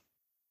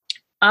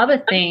other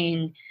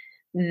thing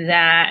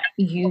that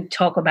you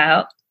talk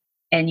about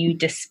and you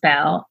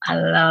dispel, I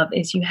love,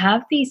 is you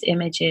have these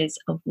images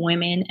of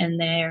women and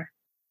their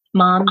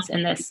moms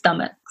and their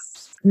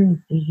stomachs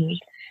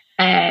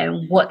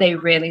and what they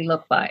really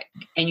look like.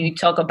 And you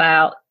talk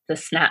about the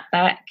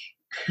snapback,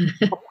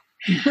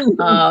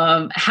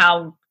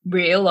 how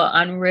real or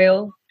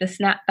unreal the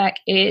snapback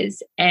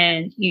is.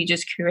 And you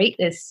just create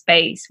this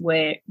space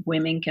where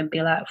women can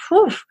be like,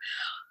 whew,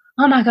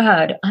 oh my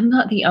God, I'm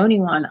not the only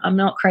one. I'm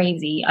not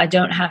crazy. I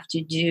don't have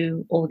to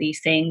do all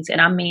these things.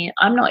 And I mean,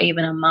 I'm not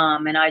even a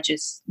mom. And I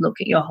just look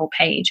at your whole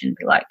page and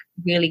be like,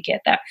 really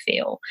get that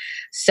feel.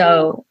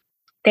 So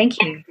thank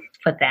you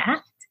for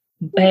that.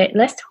 But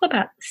let's talk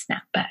about the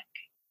snapback.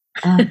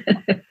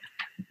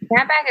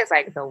 Snapback is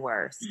like the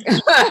worst.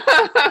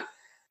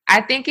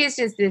 I think it's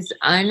just this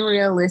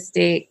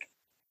unrealistic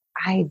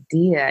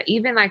idea,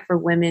 even like for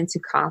women to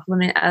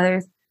compliment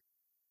others.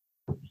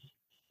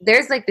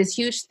 There's like this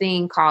huge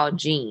thing called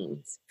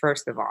genes,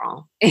 first of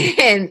all.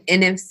 And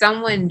if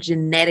someone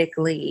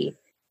genetically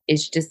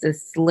is just a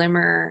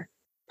slimmer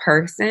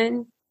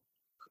person,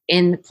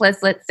 and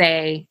plus, let's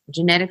say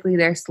genetically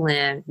they're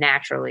slim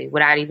naturally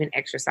without even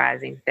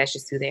exercising, that's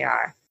just who they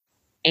are.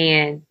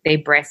 And they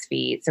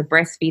breastfeed. So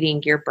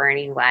breastfeeding, you're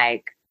burning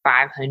like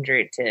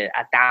 500 to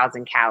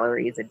 1,000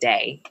 calories a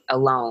day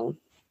alone.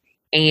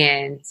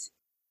 And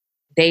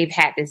they've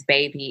had this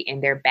baby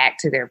and they're back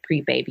to their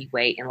pre-baby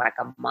weight in like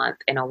a month.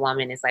 And a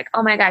woman is like,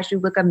 oh my gosh, you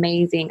look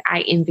amazing.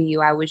 I envy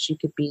you. I wish I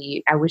could be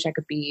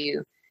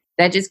you.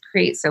 That just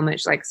creates so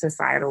much like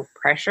societal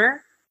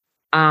pressure.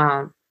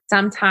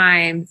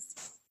 Sometimes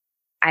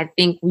I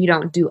think we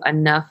don't do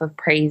enough of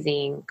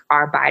praising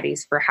our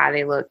bodies for how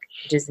they look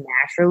just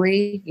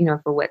naturally,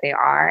 for what they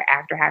are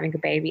after having a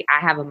baby. I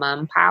have a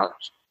mom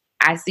pouch.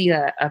 I see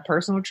a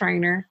personal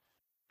trainer.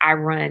 I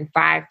run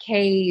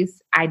 5Ks.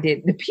 I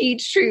did the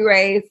Peachtree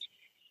race.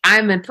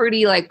 I'm a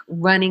pretty like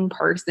running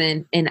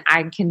person, and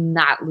I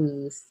cannot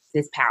lose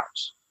this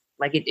pouch.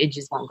 Like it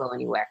just won't go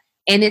anywhere.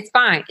 And it's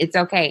fine. It's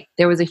okay.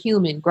 There was a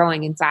human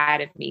growing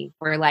inside of me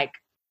for like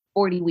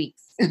 40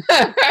 weeks.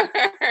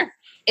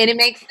 And it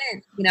makes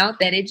sense,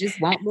 that it just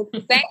won't look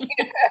the same.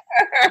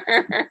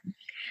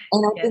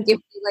 And I think if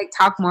we like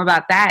talk more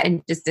about that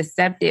and just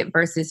accept it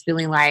versus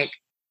feeling like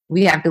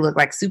we have to look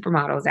like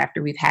supermodels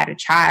after we've had a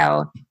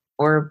child,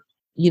 or,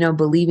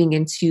 believing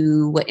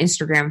into what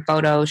Instagram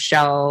photos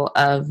show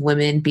of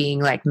women being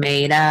like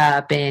made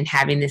up and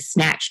having this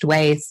snatched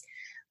waist,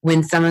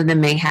 when some of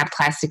them may have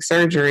plastic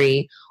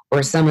surgery,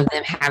 or some of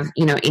them have,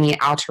 any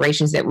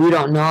alterations that we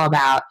don't know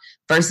about,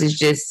 versus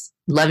just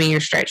loving your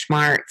stretch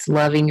marks,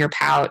 loving your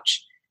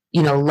pouch,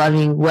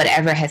 loving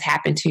whatever has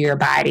happened to your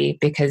body,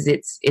 because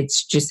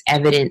it's just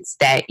evidence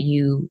that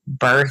you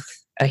birth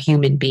a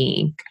human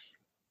being.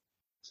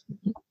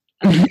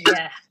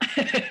 Yeah.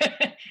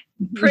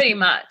 Pretty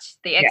much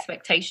the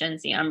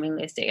expectations, the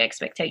unrealistic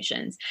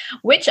expectations,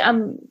 which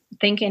I'm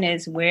thinking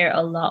is where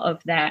a lot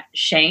of that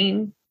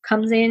shame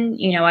comes in.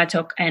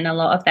 And a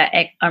lot of that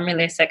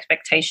unrealistic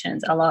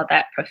expectations, a lot of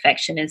that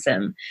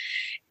perfectionism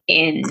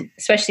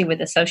especially with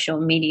the social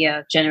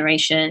media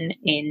generation,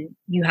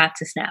 you have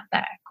to snap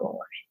back, or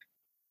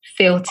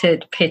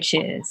filtered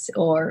pictures,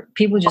 or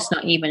people just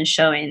not even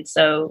showing.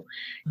 So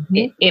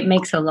it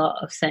makes a lot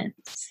of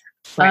sense.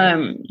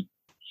 Right.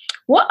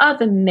 What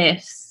other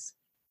myths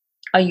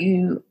are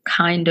you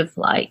kind of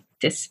like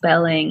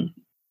dispelling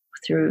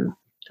through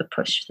the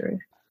push through?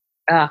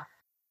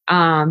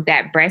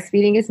 That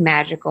breastfeeding is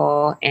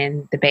magical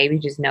and the baby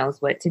just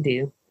knows what to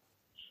do.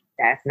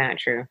 That's not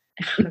true.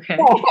 Okay.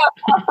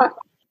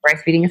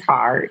 Breastfeeding is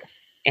hard,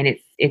 and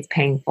it's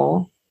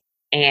painful,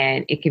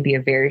 and it can be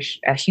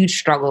a huge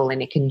struggle,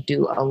 and it can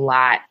do a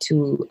lot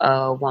to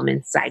a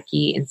woman's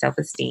psyche and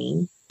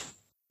self-esteem.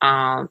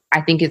 I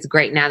think it's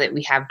great now that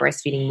we have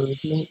breastfeeding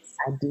movements.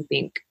 I do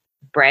think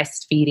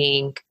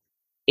breastfeeding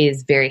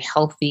is very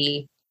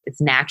healthy. It's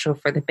natural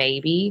for the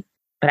baby,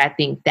 but I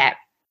think that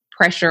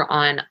pressure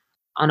on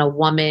a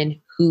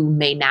woman who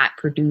may not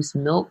produce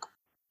milk,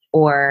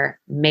 or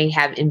may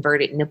have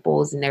inverted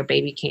nipples and their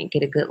baby can't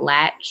get a good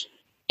latch,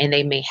 and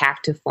they may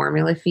have to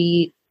formula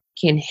feed,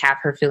 can have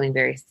her feeling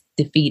very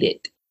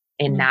defeated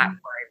and not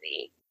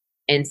worthy.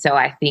 And so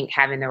I think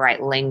having the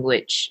right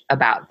language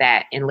about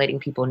that and letting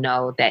people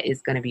know that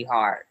is going to be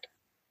hard.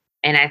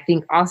 And I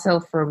think also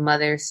for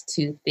mothers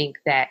to think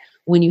that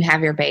when you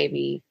have your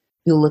baby,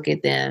 you'll look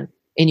at them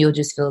and you'll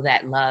just feel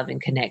that love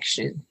and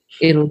connection.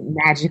 It'll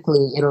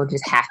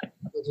just happen.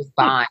 It'll just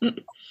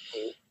bond.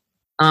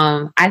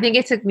 I think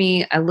it took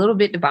me a little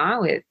bit to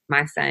bond with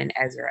my son,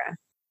 Ezra.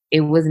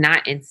 It was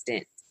not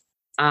instant.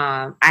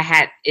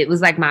 It was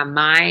like my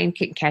mind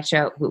couldn't catch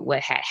up with what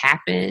had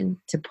happened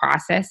to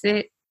process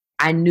it.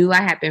 I knew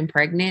I had been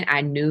pregnant. I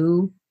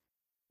knew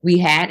we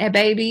had a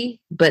baby,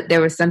 but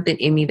there was something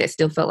in me that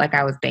still felt like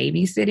I was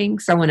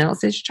babysitting someone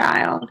else's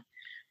child.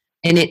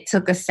 And it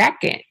took a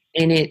second,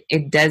 and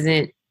it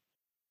doesn't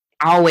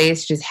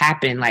always just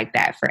happen like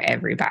that for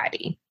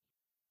everybody.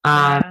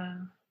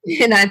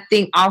 And I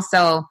think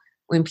also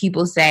when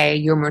people say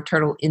your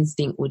maternal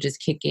instinct will just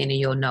kick in and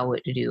you'll know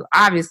what to do.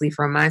 Obviously,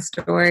 from my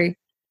story,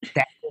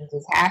 that didn't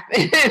just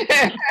happen.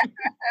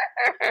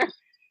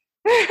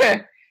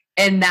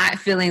 And not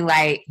feeling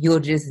like you'll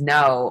just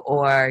know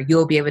or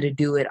you'll be able to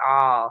do it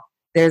all.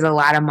 There's a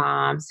lot of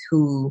moms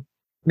who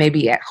may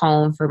be at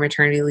home for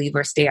maternity leave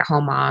or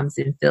stay-at-home moms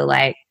and feel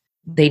like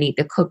they need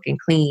to cook and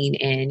clean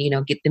and,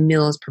 get the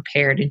meals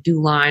prepared and do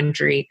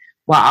laundry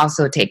while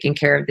also taking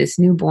care of this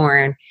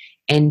newborn.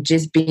 And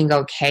just being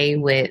okay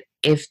with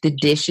if the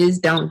dishes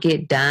don't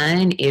get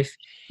done, if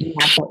you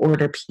have to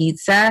order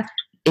pizza,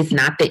 it's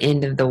not the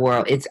end of the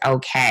world. It's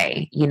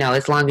okay.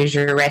 As long as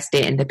you're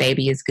rested and the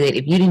baby is good.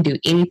 If you didn't do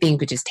anything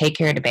but just take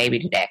care of the baby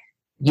today,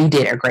 you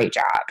did a great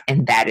job.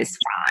 And that is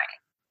fine.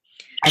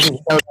 I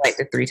think those are like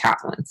the three top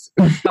ones.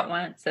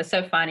 That's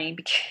so funny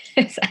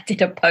because I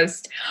did a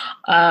post,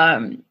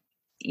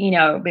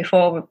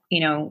 before,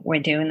 we're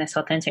doing this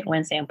Authentic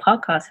Wednesday and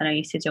podcast, and I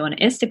used to do on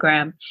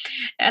Instagram.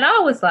 And I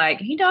was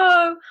like,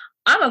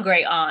 I'm a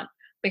great aunt,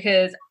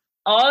 because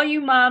all you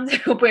moms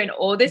who are putting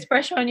all this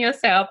pressure on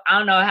yourself, I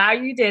don't know how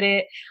you did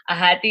it. I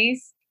had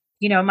these,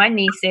 my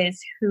nieces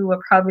who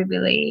were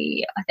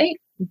probably, I think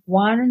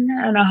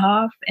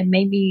 1.5 and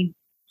maybe,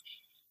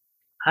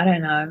 I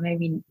don't know,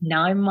 maybe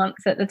 9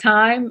 months at the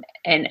time.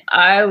 And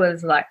I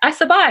was like, I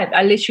survived.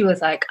 I literally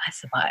was like, I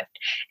survived.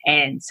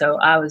 And so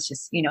I was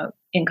just,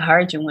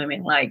 encouraging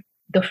women, like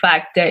the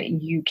fact that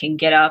you can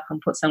get up and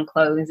put some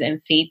clothes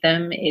and feed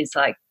them is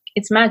like,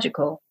 it's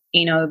magical,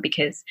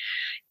 because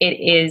it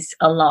is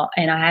a lot.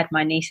 And I had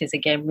my nieces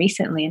again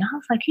recently, and I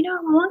was like, I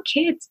want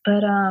kids, but,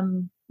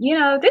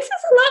 this is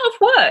a lot of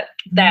work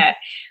that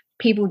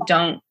people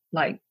don't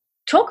like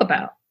talk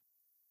about.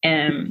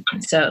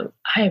 So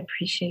I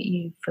appreciate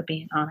you for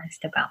being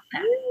honest about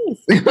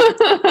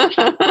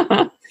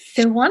that.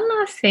 So one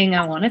last thing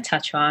I want to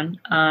touch on,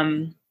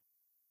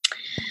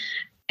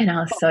 and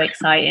I was so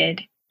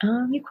excited.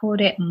 You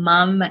called it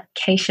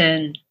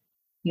Momcation.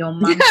 Your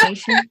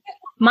Momcation?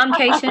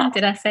 Momcation?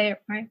 Did I say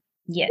it right?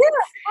 Yes.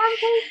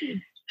 Yeah,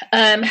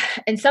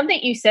 And something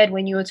you said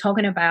when you were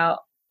talking about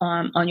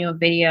on your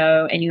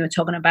video, and you were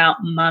talking about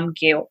mom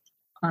guilt,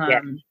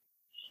 Yeah.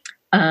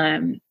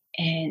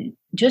 And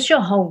just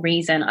your whole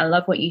reason. I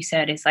love what you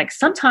said. It's like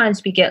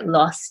sometimes we get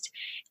lost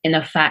in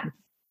the fact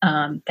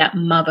that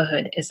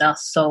motherhood is our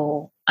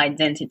sole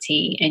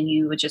identity. And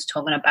you were just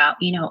talking about,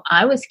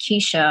 I was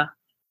Keisha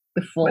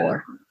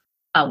before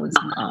I was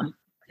mom.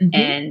 Mm-hmm.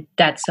 And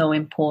that's so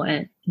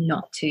important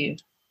not to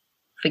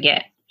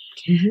forget.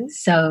 Mm-hmm.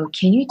 So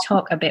can you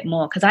talk a bit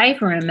more? Because I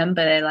even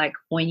remember like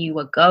when you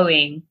were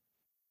going,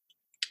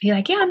 you're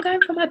like, yeah, I'm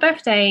going for my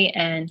birthday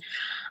and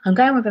I'm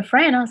going with a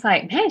friend. I was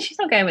like, man, she's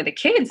not going with the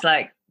kids.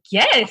 Like,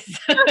 yes.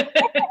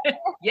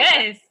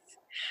 Yes.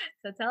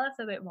 So tell us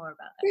a bit more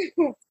about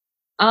it.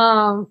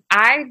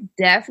 I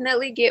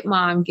definitely get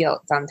mom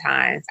guilt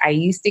sometimes. I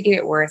used to get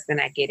it worse than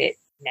I get it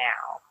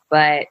now.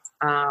 But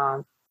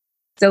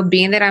so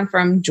being that I'm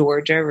from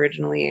Georgia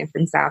originally and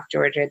from South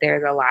Georgia,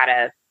 there's a lot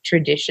of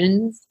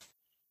traditions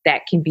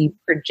that can be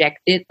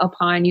projected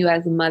upon you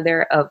as a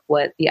mother of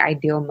what the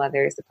ideal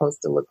mother is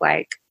supposed to look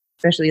like,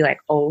 especially like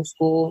old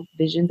school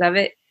visions of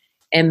it.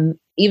 And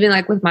even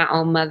like with my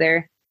own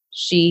mother,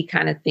 she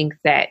kind of thinks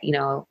that,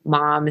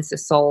 mom is the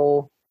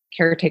sole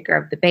caretaker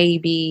of the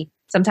baby.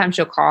 Sometimes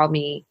she'll call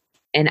me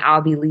and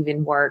I'll be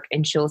leaving work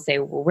and she'll say,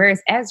 well,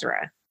 where's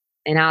Ezra?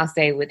 And I'll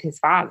say with his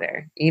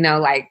father,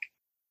 like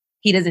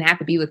he doesn't have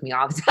to be with me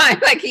all the time.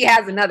 Like he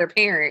has another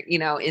parent,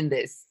 in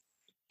this.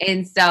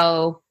 And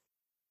so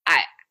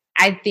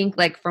I think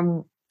like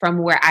from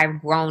where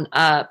I've grown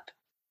up,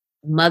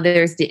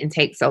 mothers didn't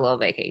take solo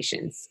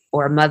vacations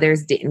or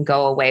mothers didn't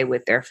go away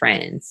with their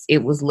friends.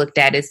 It was looked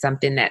at as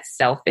something that's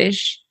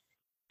selfish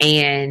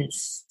and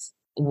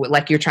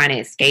like you're trying to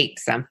escape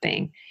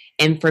something.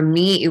 And for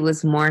me, it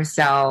was more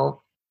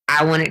so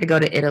I wanted to go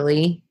to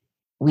Italy.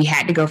 We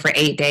had to go for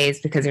 8 days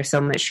because there's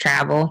so much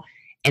travel,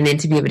 and then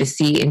to be able to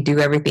see and do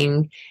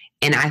everything.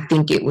 And I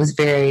think it was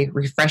very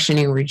refreshing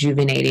and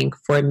rejuvenating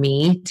for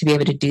me to be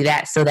able to do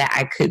that so that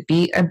I could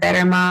be a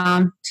better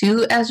mom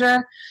to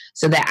Ezra,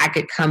 so that I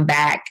could come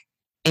back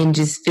and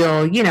just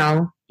feel,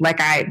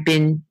 like I've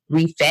been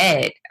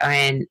refed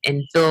and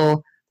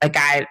feel like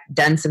I've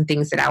done some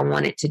things that I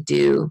wanted to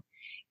do.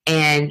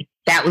 And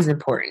that was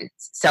important.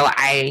 So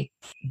I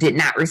did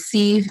not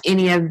receive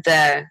any of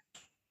the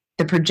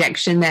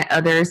projection that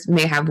others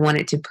may have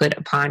wanted to put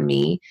upon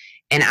me.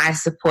 And I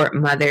support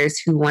mothers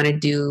who want to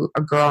do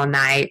a girl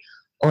night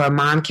or a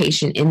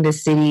momcation in the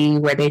city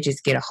where they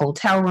just get a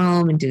hotel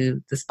room and do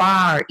the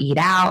spa or eat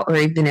out, or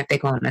even if they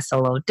go on a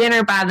solo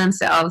dinner by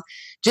themselves,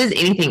 just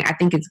anything. I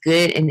think it's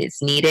good and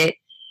it's needed.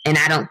 And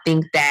I don't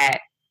think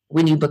that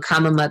when you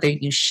become a mother,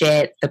 you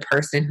shed the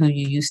person who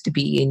you used to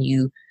be and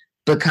you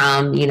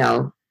become,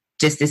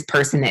 just this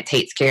person that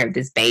takes care of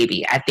this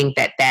baby. I think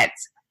that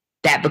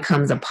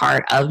becomes a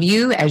part of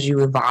you as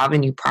you evolve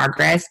and you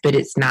progress, but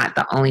it's not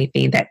the only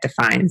thing that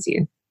defines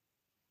you.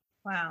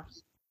 Wow.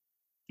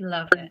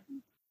 Love it.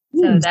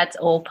 So that's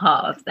all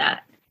part of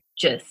that.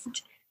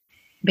 Just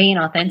being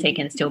authentic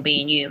and still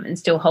being you and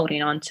still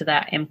holding on to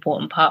that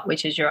important part,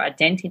 which is your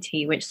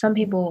identity, which some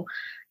people,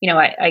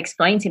 I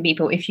explain to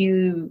people, if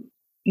you,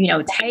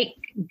 take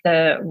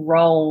the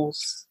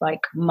roles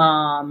like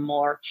mom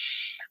or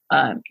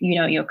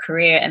your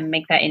career and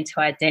make that into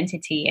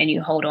identity and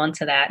you hold on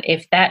to that,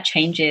 if that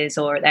changes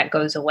or that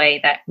goes away,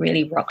 that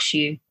really rocks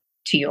you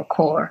to your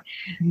core.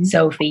 Mm-hmm.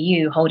 So for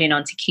you, holding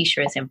on to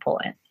Keisha is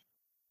important.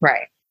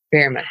 Right.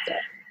 Very much so.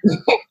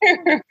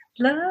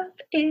 Love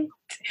it.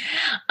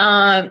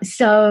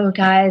 So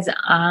guys,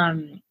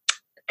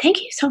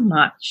 thank you so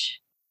much,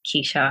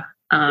 Keisha.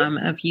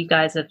 If you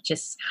guys have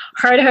just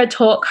heard her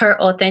talk her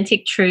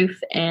authentic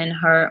truth and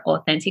her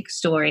authentic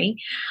story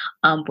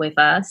with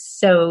us.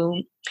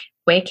 So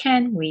where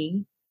can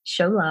we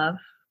show love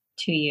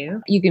to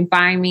you? You can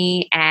find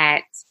me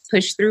at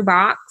Push Through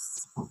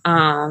Box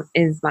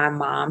is my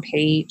mom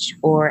page,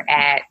 or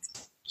at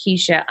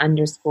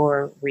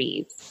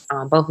Keisha_Reeves.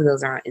 Both of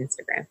those are on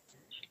Instagram.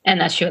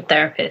 And that's your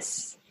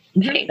therapist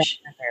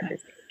page.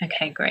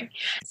 Okay, great.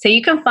 So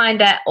you can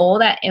find all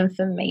that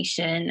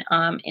information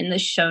in the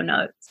show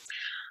notes.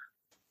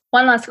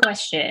 One last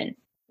question.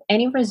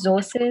 Any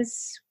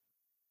resources,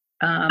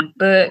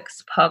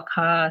 books,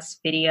 podcasts,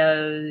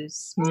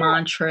 videos,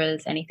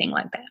 mantras, anything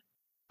like that?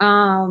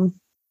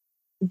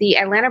 The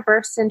Atlanta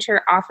Birth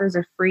Center offers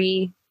a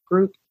free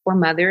group for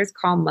mothers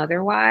called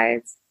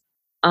Motherwise.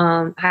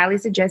 Highly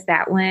suggest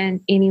that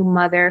one. Any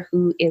mother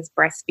who is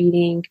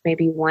breastfeeding,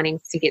 maybe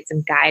wanting to get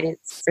some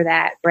guidance for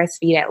that,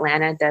 Breastfeed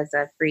Atlanta does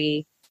a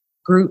free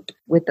group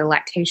with the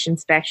lactation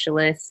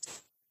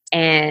specialist.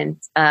 And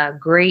a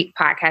great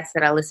podcast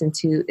that I listen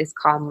to is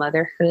called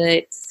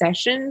Motherhood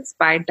Sessions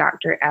by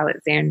Dr.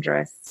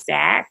 Alexandra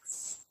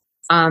Sachs.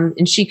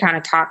 And she kind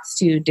of talks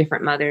to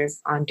different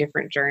mothers on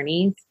different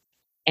journeys.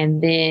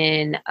 And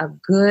then a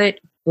good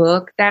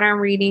book that I'm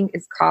reading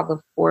is called The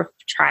Fourth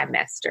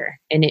Trimester.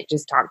 And it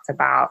just talks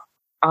about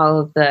all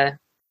of the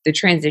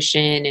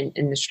transition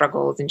and the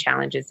struggles and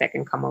challenges that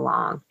can come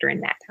along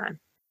during that time.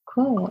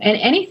 Cool. And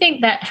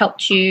anything that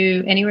helped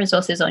you, any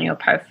resources on your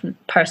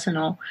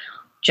personal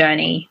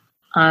journey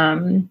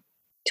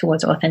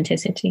towards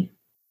authenticity?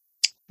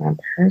 My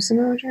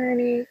personal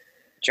journey?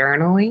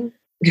 Journaling.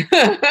 Maybe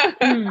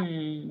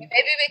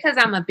because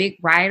I'm a big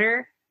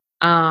writer.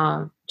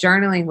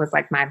 Journaling was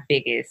like my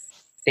biggest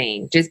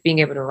thing. Just being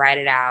able to write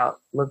it out,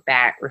 look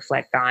back,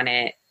 reflect on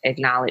it,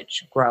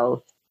 acknowledge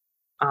growth.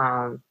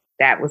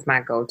 That was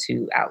my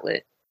go-to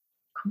outlet.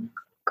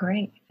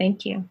 Great.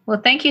 Thank you. Well,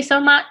 thank you so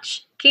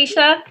much,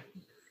 Keisha.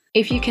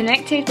 If you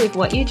connected with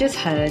what you just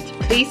heard,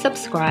 please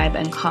subscribe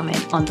and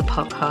comment on the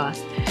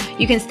podcast.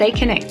 You can stay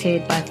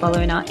connected by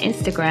following our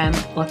Instagram,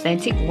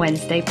 Authentic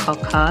Wednesday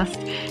Podcast,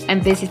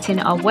 and visiting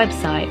our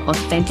website,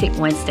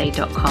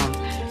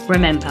 authenticwednesday.com.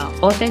 Remember,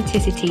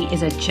 authenticity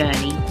is a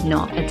journey,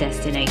 not a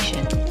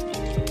destination.